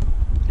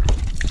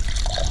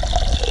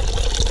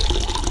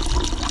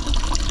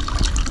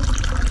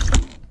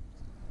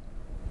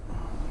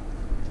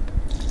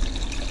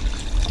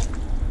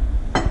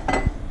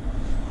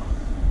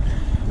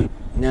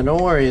 Now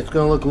don't worry, it's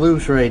gonna look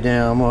loose right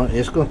now.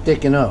 It's gonna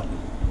thicken up.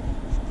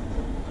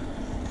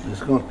 It's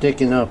gonna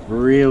thicken up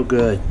real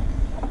good.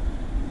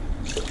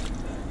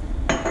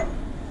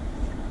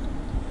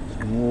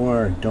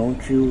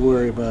 Don't you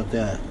worry about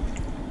that.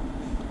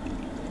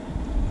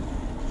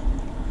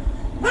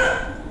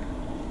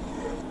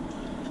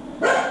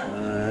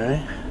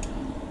 Alright.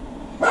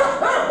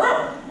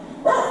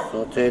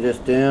 Saute this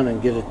down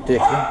and get it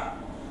thicker.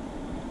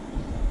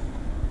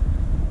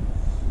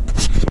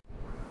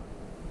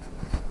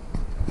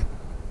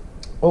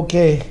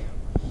 Okay,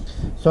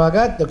 so I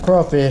got the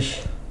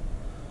crawfish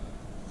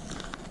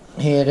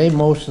here. They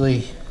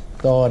mostly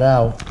thawed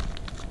out,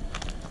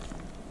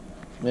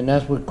 and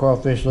that's what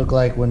crawfish look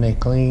like when they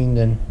cleaned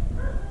and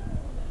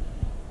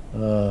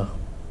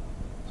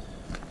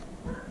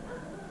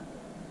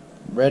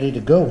ready to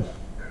go.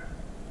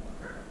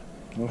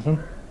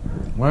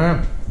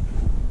 Wow.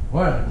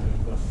 What?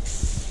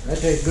 That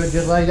tastes good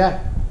just like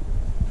that.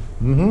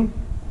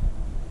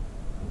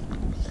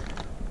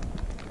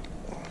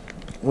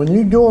 When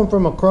you do them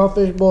from a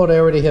crawfish bowl, they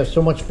already have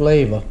so much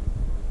flavor.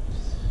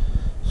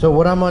 So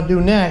what I'm gonna do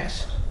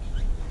next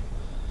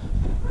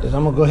is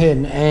I'm gonna go ahead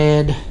and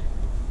add.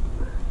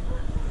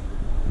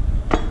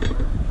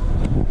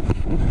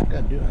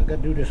 I gotta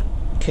do this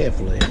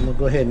carefully. I'm gonna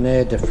go ahead and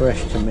add the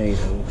fresh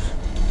tomatoes.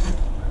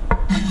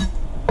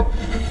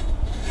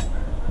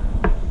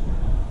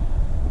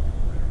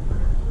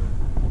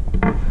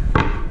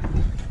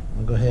 I'm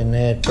gonna go ahead and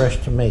add fresh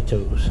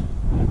tomatoes.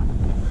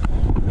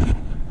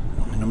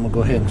 I'm gonna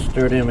go ahead and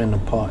stir them in the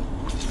pot.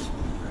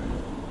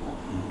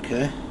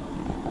 Okay.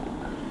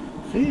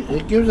 See,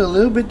 it gives a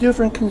little bit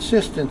different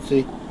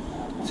consistency.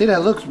 See,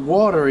 that looks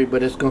watery,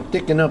 but it's gonna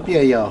thicken up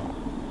here, y'all.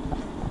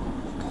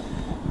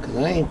 Cause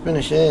I ain't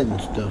finished adding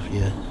stuff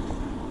yet.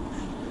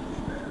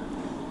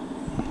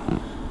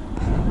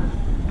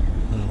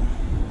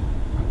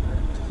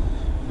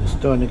 It's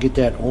starting to get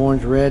that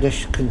orange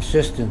reddish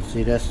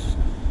consistency. This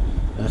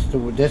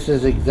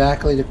is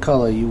exactly the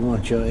color you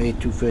want your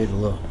etouffee to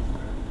look.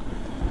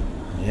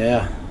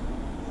 Yeah.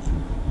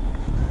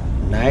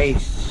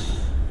 Nice.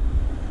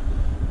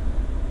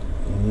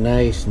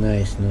 Nice,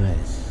 nice,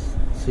 nice.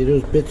 See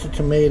those bits of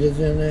tomatoes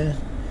in there?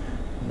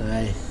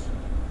 Nice.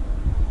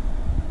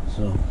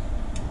 So.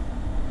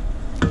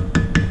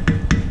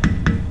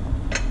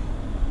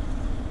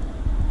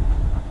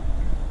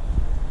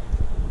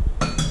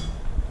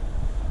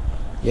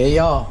 Yeah,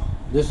 y'all.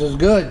 This is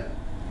good.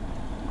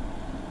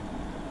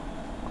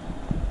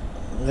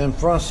 En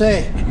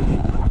français.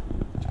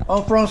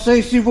 En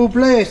français, s'il vous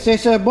plaît,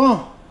 c'est bon.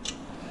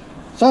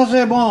 Ça,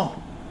 c'est bon.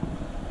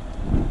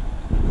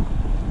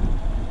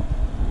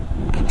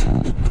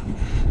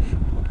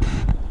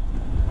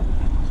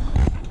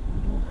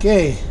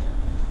 Okay.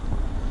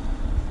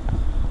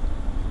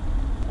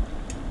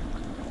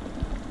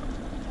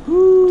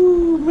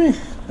 Ooh, man.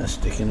 That's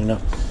sticking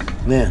enough.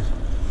 Man.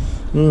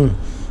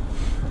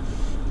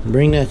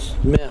 Bring that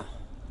smell.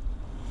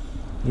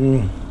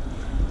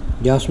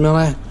 Y'all smell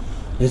that?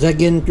 Is that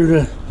getting through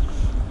the...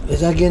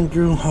 Is that getting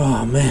through?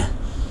 Oh man,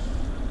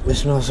 it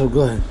smells so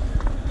good.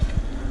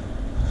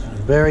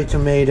 Very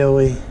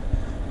tomatoey,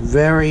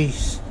 very,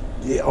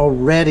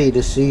 already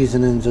the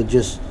seasonings are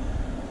just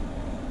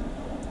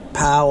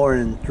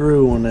powering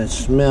through on that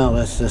smell.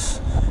 That's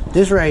just,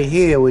 this right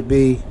here would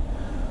be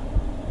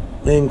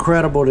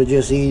incredible to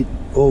just eat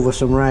over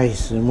some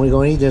rice, and we're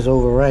gonna eat this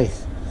over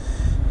rice.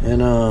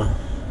 And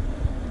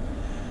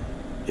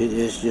it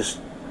is just,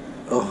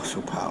 oh,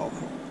 so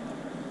powerful.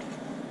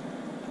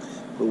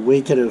 But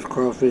wait till those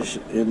crawfish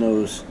and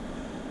those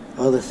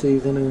other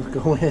seasonings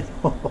go in.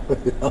 Oh,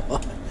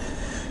 God.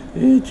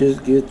 It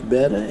just gets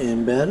better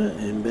and better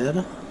and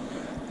better.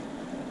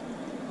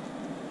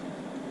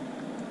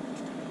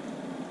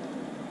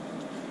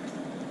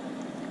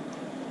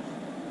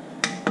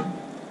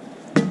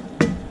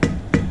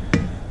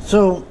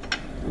 So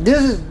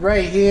this is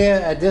right here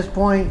at this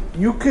point.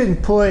 You can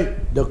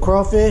put the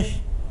crawfish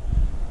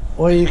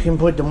or you can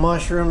put the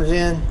mushrooms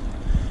in.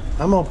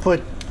 I'm gonna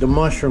put the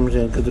mushrooms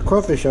in because the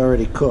crawfish are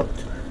already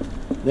cooked.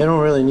 They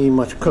don't really need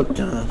much cook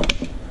time.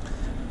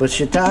 But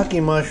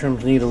shiitake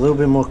mushrooms need a little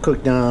bit more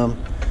cook time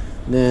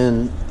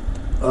than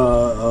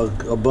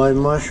a bud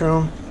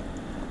mushroom.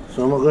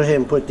 So I'm gonna go ahead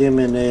and put them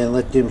in there and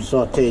let them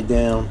saute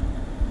down.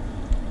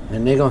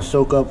 And they're gonna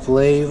soak up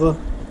flavor.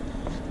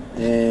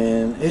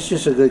 And it's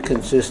just a good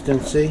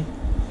consistency.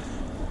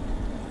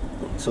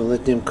 So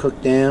let them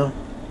cook down.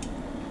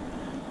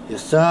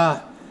 Yes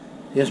sir.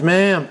 Yes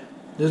ma'am.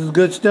 This is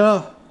good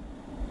stuff.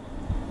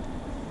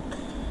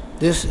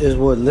 This is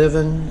what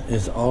living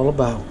is all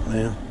about,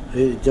 man.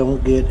 It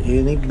don't get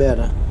any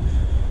better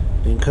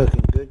than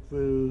cooking good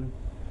food.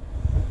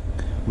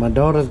 My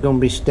daughter's gonna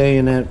be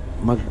staying at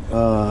my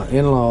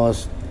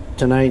in-laws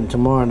tonight and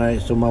tomorrow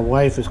night, so my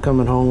wife is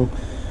coming home.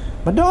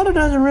 My daughter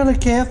doesn't really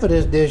care for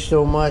this dish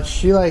so much.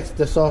 She likes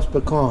the sauce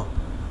pecan.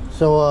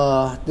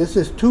 So this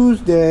is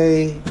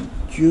Tuesday,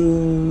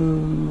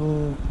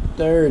 June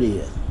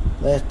 30th,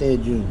 last day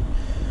of June.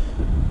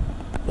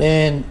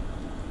 And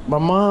my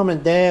mom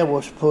and dad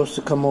were supposed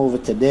to come over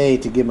today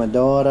to give my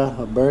daughter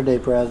her birthday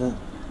present.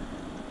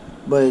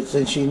 But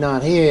since she's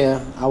not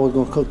here, I was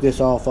going to cook this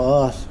all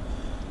for us.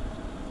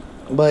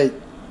 But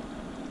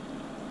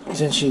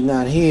since she's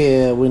not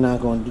here, we're not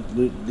going to,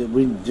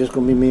 we're just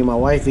going to be me and my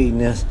wife eating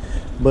this.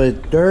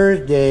 But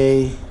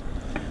Thursday,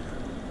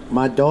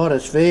 my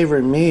daughter's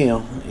favorite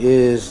meal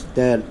is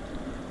that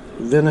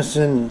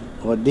venison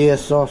or deer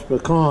sauce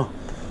pecan.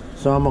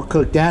 So I'm going to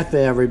cook that for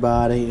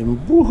everybody.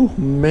 And woo,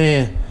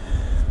 man,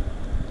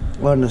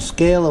 on a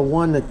scale of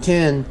 1 to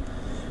 10,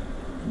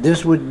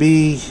 this would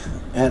be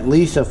at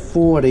least a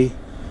 40.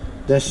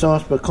 That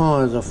sauce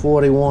pecan is a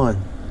 41.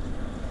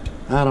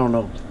 I don't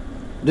know.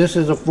 This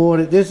is a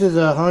 40. This is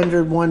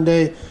 100 one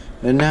day,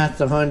 and that's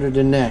 100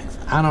 the next.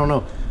 I don't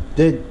know.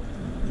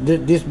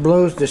 This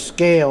blows the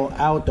scale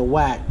out the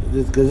whack,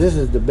 because this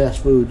is the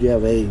best food you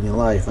ever ate in your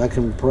life. I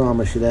can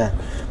promise you that.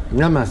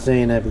 And I'm not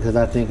saying that because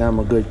I think I'm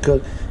a good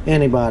cook.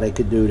 Anybody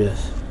could do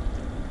this.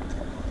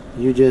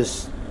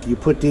 You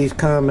put these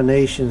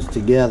combinations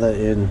together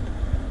and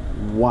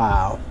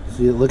wow.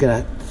 See, look at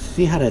that.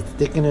 See how that's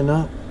thickening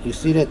up? You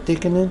see that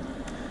thickening?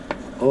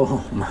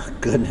 Oh my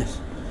goodness.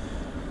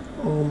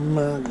 Oh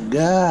my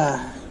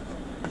God.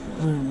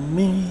 Oh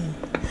man.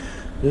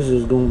 This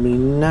is gonna be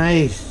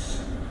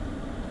nice.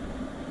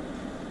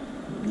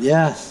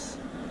 Yes.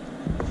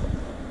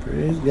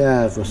 Praise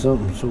God for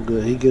something so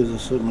good. He gives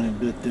us so many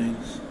good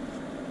things.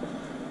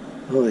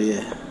 Oh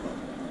yeah.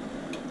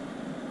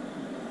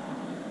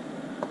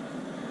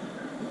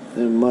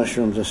 The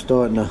mushrooms are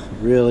starting to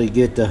really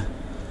get the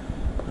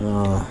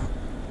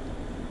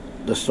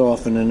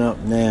softening up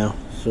now.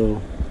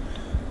 So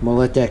I'm gonna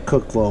let that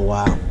cook for a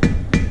while.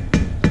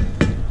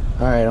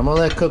 Alright, I'm gonna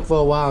let it cook for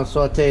a while and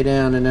saute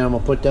down, and then I'm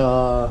gonna put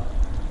the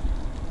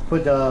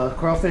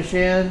crawfish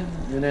in,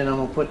 and then I'm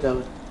gonna put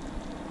the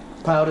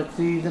powdered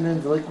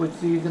seasonings, liquid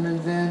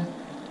seasonings in,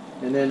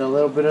 and then a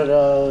little bit of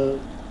the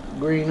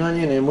green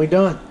onion, and we're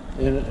done.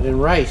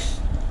 And rice.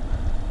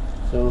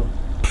 So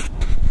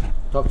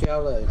talk to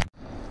y'all later.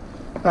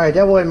 Alright,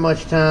 that wasn't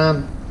much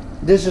time.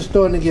 This is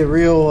starting to get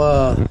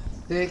real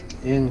thick,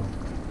 and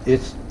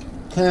it's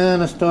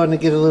kind of starting to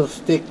get a little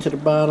stick to the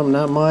bottom,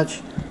 not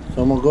much.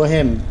 So I'm going to go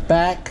ahead and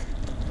back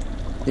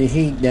the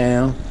heat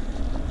down.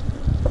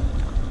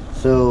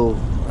 So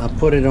I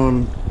put it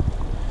on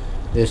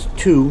this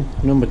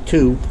number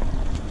 2.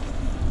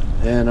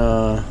 And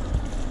I'm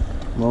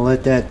going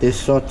to let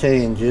this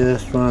sauteing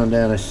just fine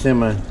down, and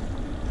simmer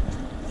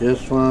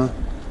just fine.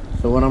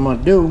 So what I'm going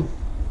to do,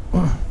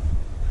 I'm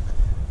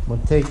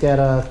going to take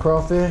that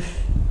crawfish.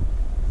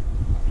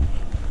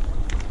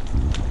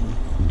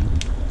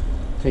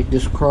 Take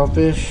this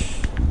crawfish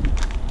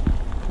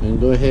and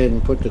go ahead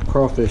and put the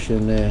crawfish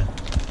in there.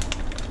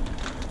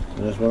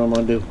 And that's what I'm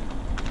gonna do.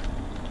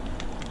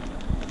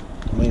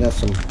 We got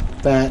some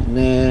fat in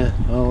there,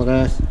 all of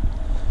that.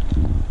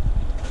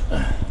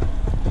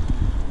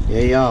 Yeah,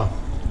 y'all.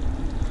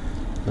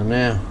 So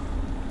now,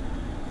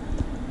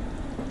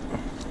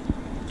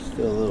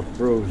 still a little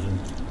frozen,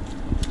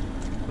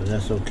 but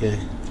that's okay.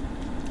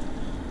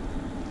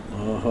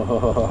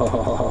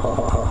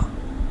 Oh,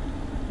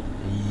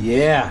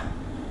 yeah.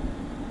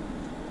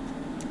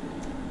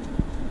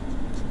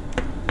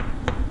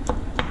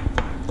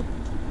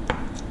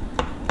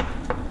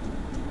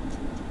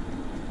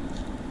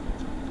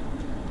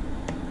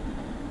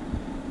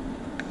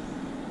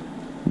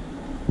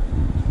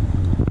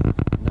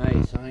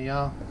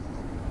 Y'all.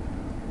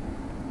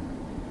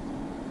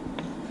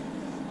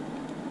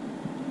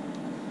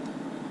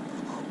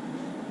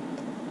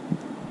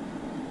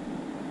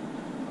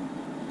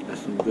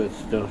 That's some good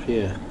stuff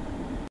here.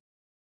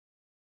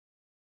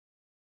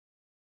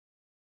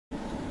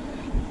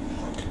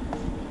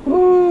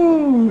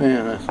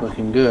 man, that's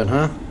looking good,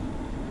 huh?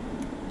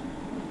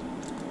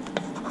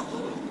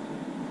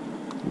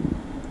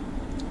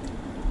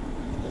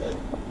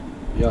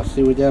 Y'all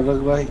see what that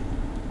looks like?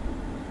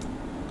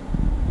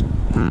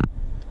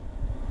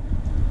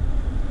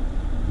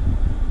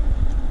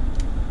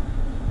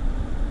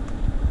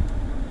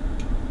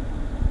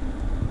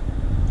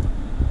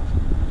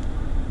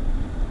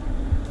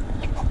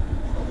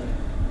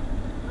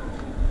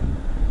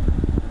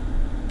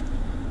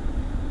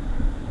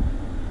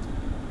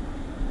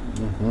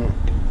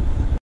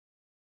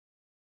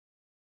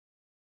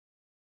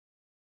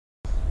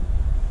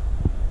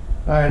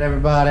 Alright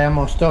everybody, I'm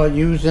gonna start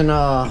using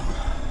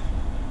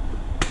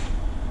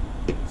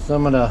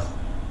some of the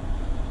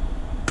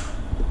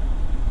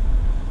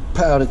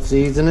powdered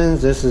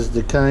seasonings. This is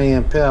the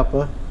cayenne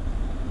pepper.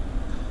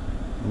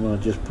 I'm gonna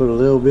just put a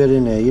little bit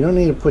in there. You don't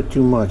need to put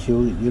too much.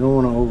 You don't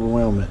want to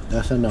overwhelm it.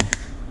 That's enough.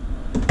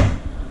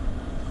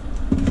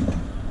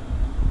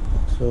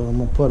 So I'm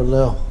gonna put a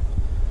little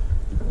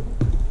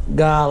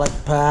garlic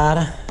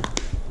powder.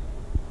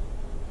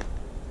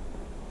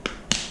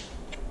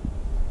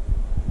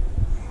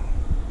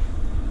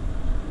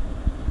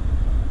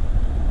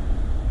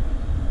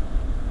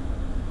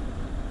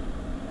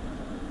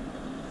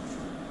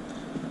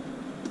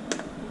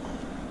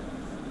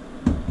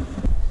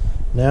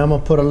 Now I'm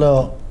gonna put a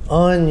little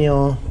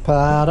onion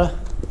powder.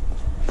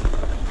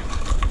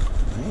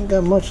 I ain't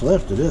got much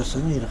left of this.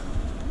 I need to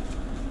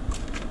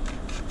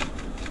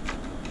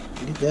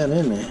get that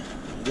in there.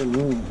 I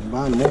didn't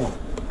buy more.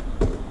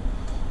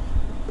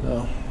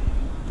 So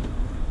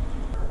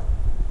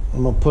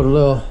I'm gonna put a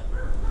little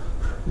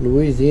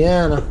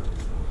Louisiana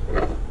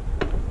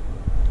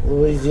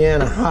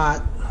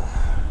hot.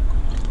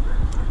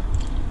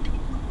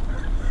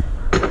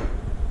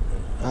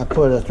 I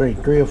put a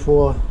three or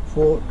four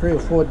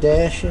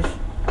dashes.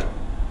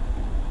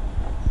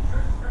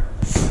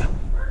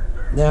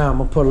 Now I'm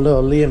gonna put a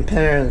little Lea &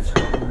 Perrins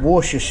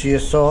Worcestershire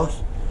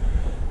sauce.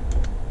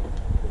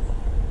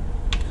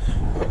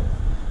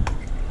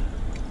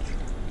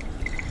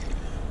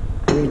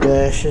 Three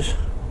dashes.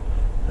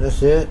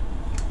 That's it.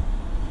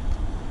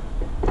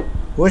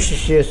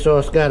 Worcestershire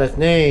sauce got its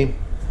name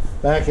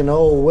back in the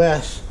Old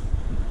West.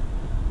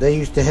 They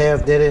used to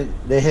have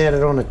they had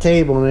it on the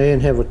table and they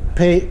didn't have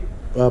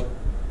a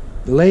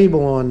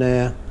label on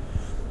there.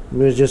 It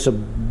was just a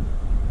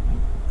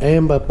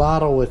amber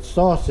bottle with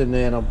sauce in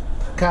there, and a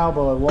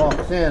cowboy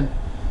walks in,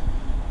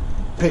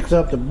 picks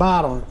up the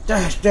bottle,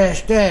 dash,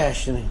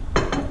 and he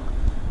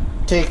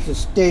takes the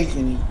steak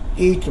and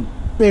he eats a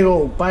big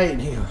old bite,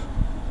 and he goes,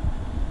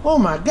 "Oh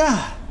my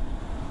God,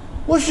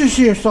 what's this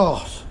here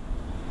sauce?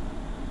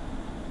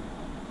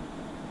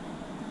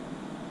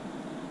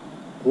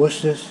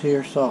 What's this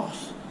here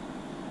sauce?"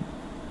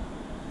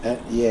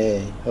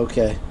 Yay,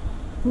 okay.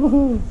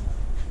 Woohoo.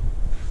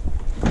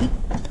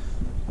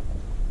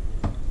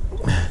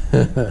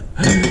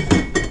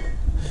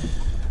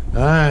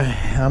 Alright,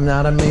 I'm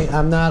not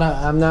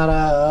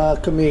a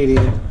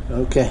comedian.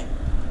 Okay.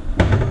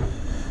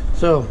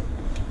 So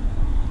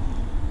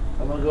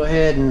I'm gonna go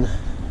ahead and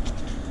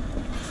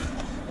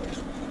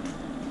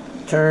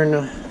turn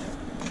the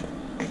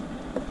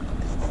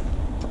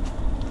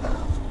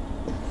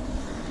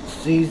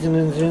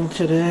seasonings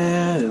into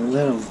that and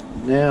let them.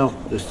 Now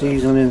the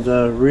seasonings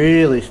are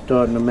really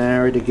starting to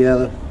marry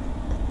together.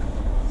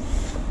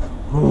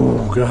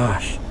 Oh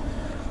gosh.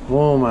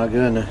 Oh my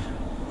goodness.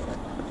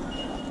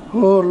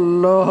 Oh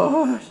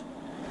Lord.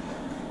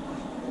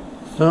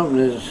 Something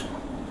is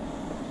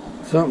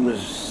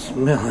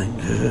smelling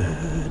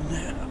good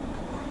now.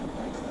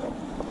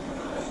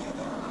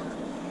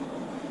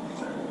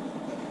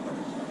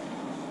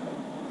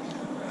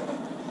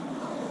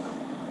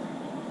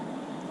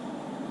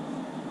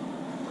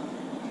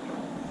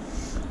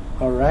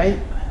 Alright,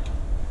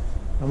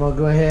 I'm gonna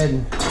go ahead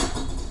and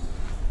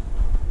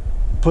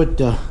put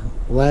the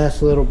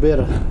last little bit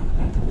of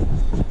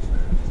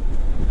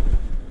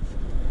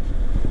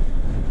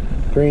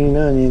green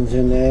onions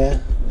in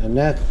there, and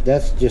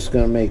that's just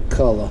gonna make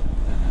color.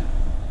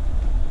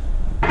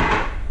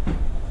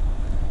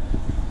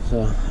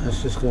 So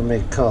that's just gonna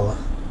make color.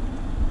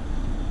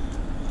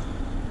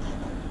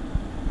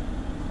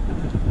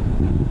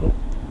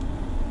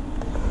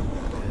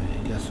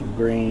 Okay, got some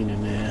green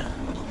in there.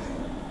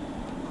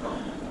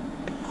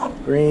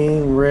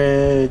 Green,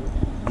 red,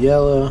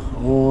 yellow,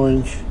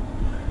 orange.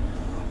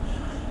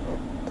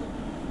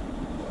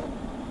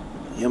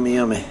 Yummy,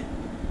 yummy.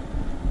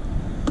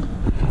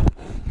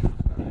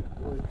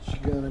 What you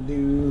gonna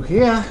do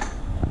here?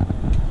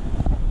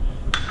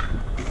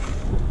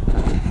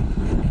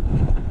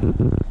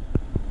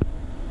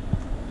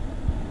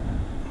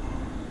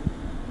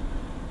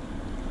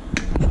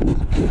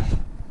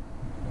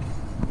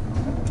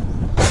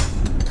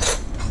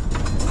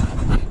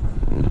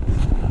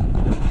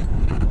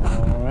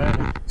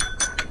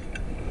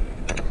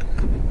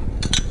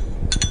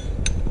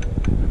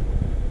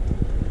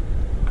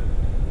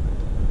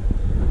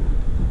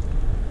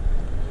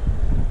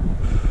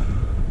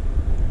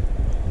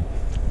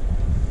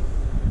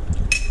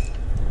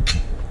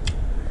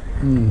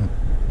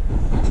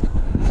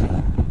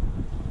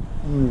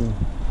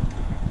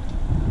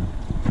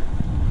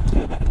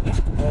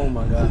 Oh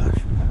my gosh.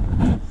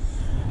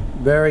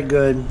 Very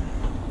good.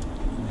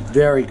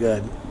 Very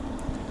good.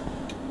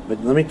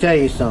 But let me tell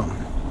you something.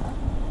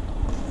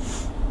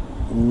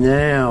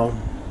 Now,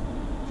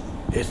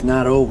 it's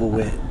not over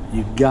with.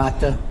 You got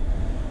to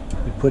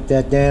put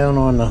that down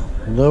on the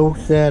low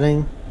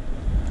setting.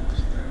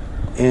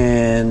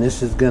 And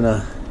this is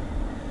gonna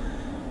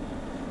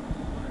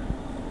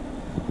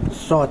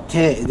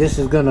saute. This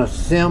is gonna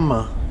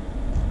simmer.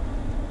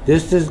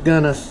 This is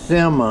gonna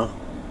simmer.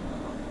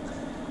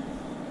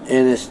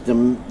 And it's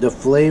the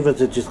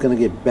flavors are just gonna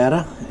get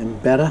better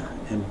and better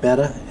and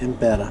better and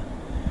better.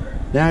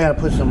 Now I gotta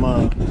put some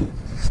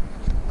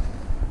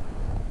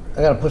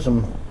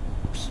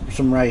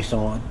some rice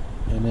on,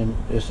 and then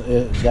it's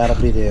gotta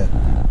be there.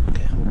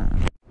 Okay.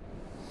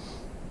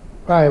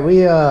 All right,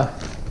 we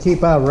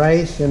keep our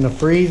rice in the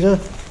freezer.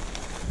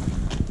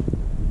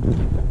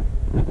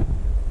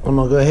 I'm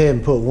gonna go ahead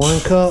and put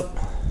 1 cup.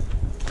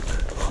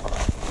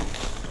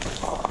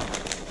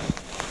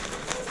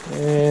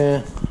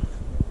 And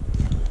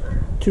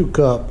 2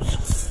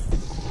 cups.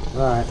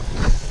 Alright.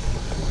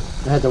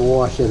 I had to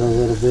wash it a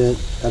little bit.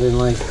 I didn't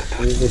like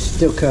it. It's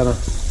still kind of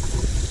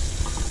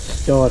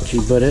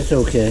starchy, but it's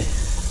okay.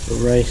 The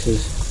rice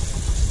is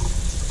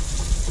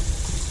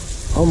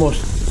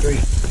almost 3.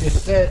 It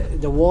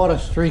said the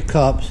water's 3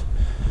 cups.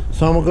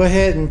 So I'm gonna go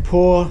ahead and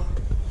pour.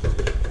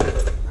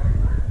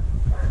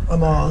 I'm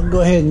gonna go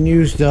ahead and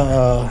use the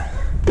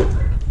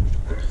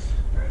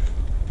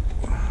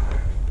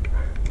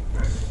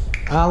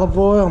olive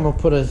oil. I'm gonna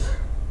put a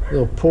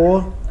little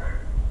pour.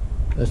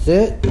 That's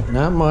it,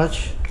 not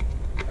much.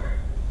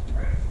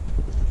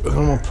 I'm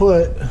gonna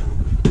put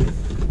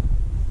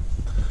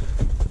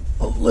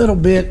a little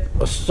bit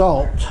of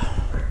salt.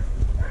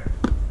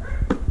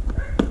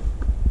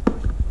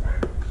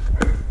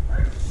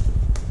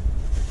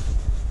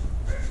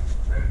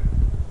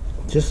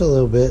 Just a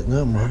little bit,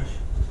 not much.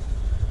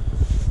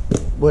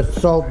 What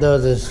salt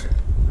does is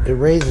it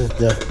raises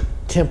the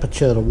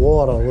temperature of the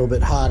water a little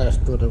bit hotter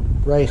for the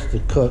rice to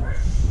cook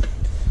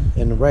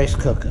in the rice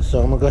cooker.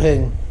 So I'm gonna go ahead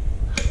and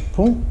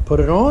boom,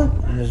 put it on,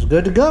 and it's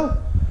good to go.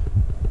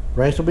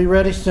 Rice will be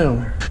ready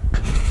soon.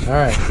 All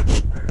right,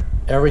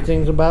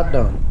 everything's about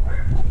done.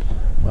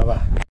 Bye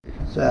bye.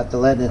 So after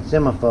letting it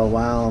simmer for a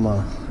while,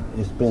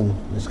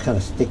 it's kind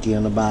of sticky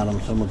on the bottom.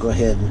 So I'm gonna go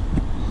ahead and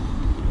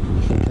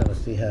you can kind of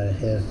see how it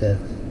has that.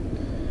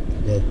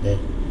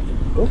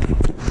 Oh.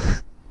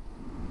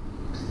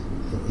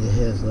 It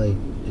has like,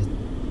 it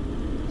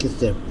gets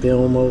that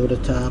film over the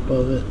top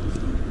of it.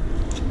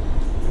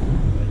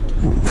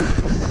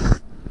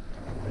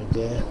 Right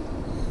there.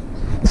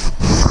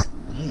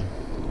 Hey.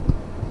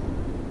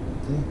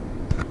 See?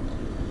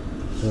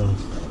 So,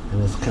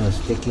 and it's kind of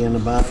sticky on the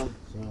bottom.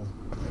 So.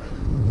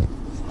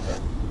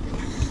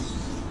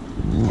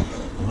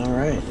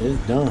 Alright,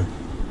 it's done.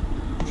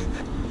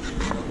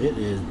 It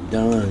is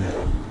done.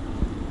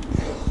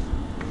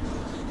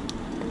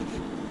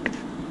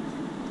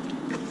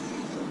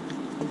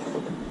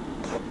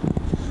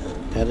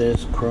 That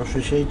is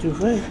Crawfish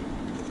Etouffee.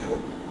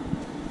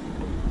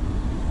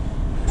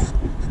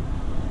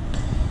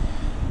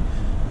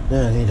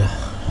 Now I need to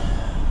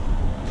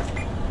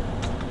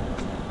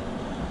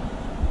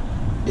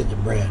get the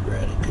bread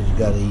ready, because you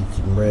got to eat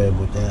some bread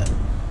with that.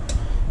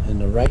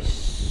 And the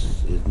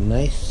rice is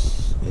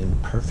nice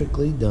and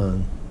perfectly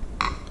done.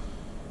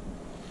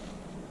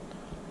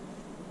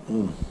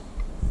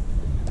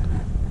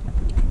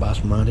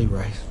 Basmati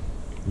rice.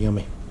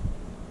 Yummy.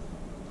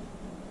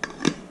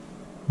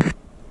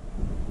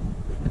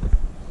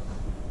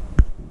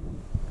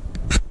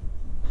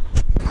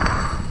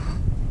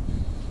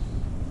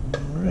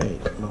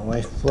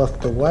 Fluff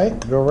the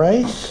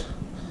rice.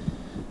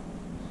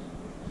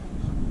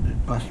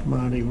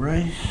 Basmati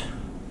rice.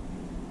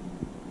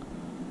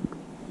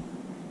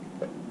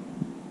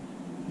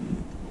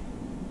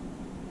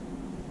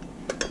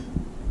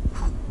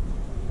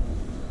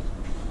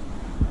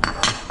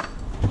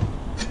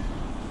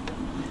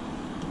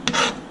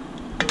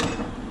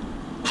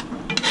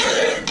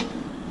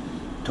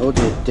 Told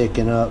you it'd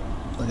thicken up.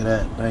 Look at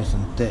that, nice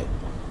and thick.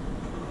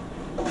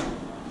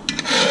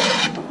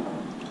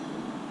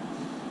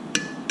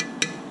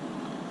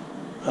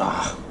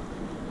 Ah,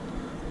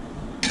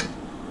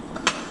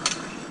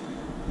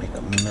 make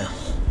a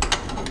mess.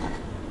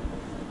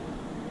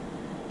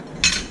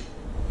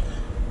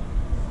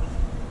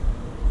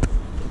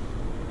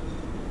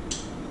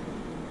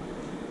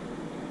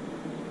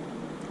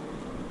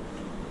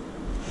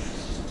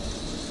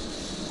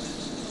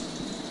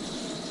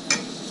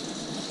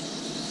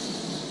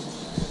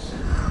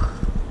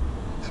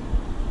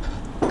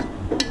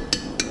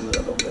 A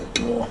little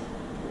bit more.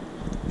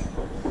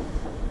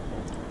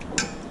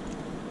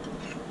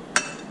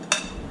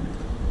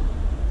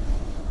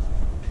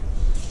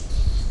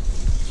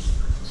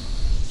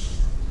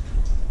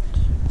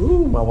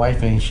 Ooh, my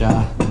wife ain't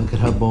shy. Look at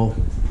her bowl.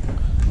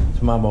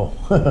 It's my bowl.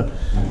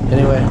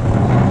 Anyway.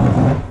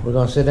 we're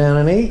gonna sit down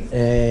and eat,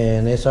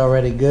 and it's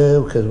already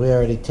good because we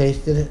already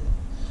tasted it.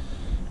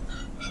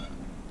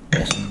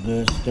 That's some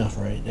good stuff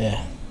right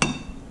there.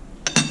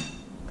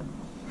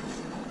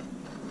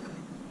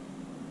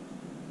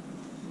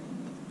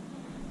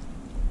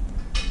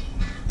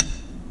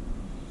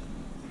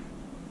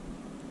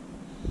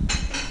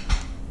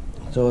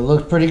 So it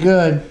looks pretty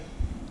good.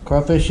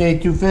 Crawfish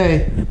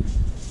Etouffee.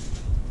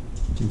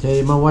 Can tell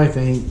you my wife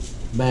ain't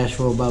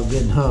bashful about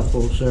getting her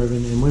full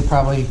serving, and we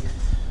probably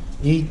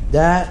eat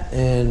that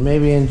and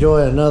maybe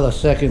enjoy another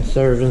second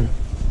serving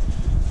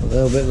a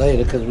little bit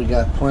later because we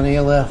got plenty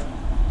of left.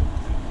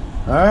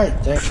 Alright,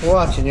 thanks for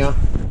watching, y'all.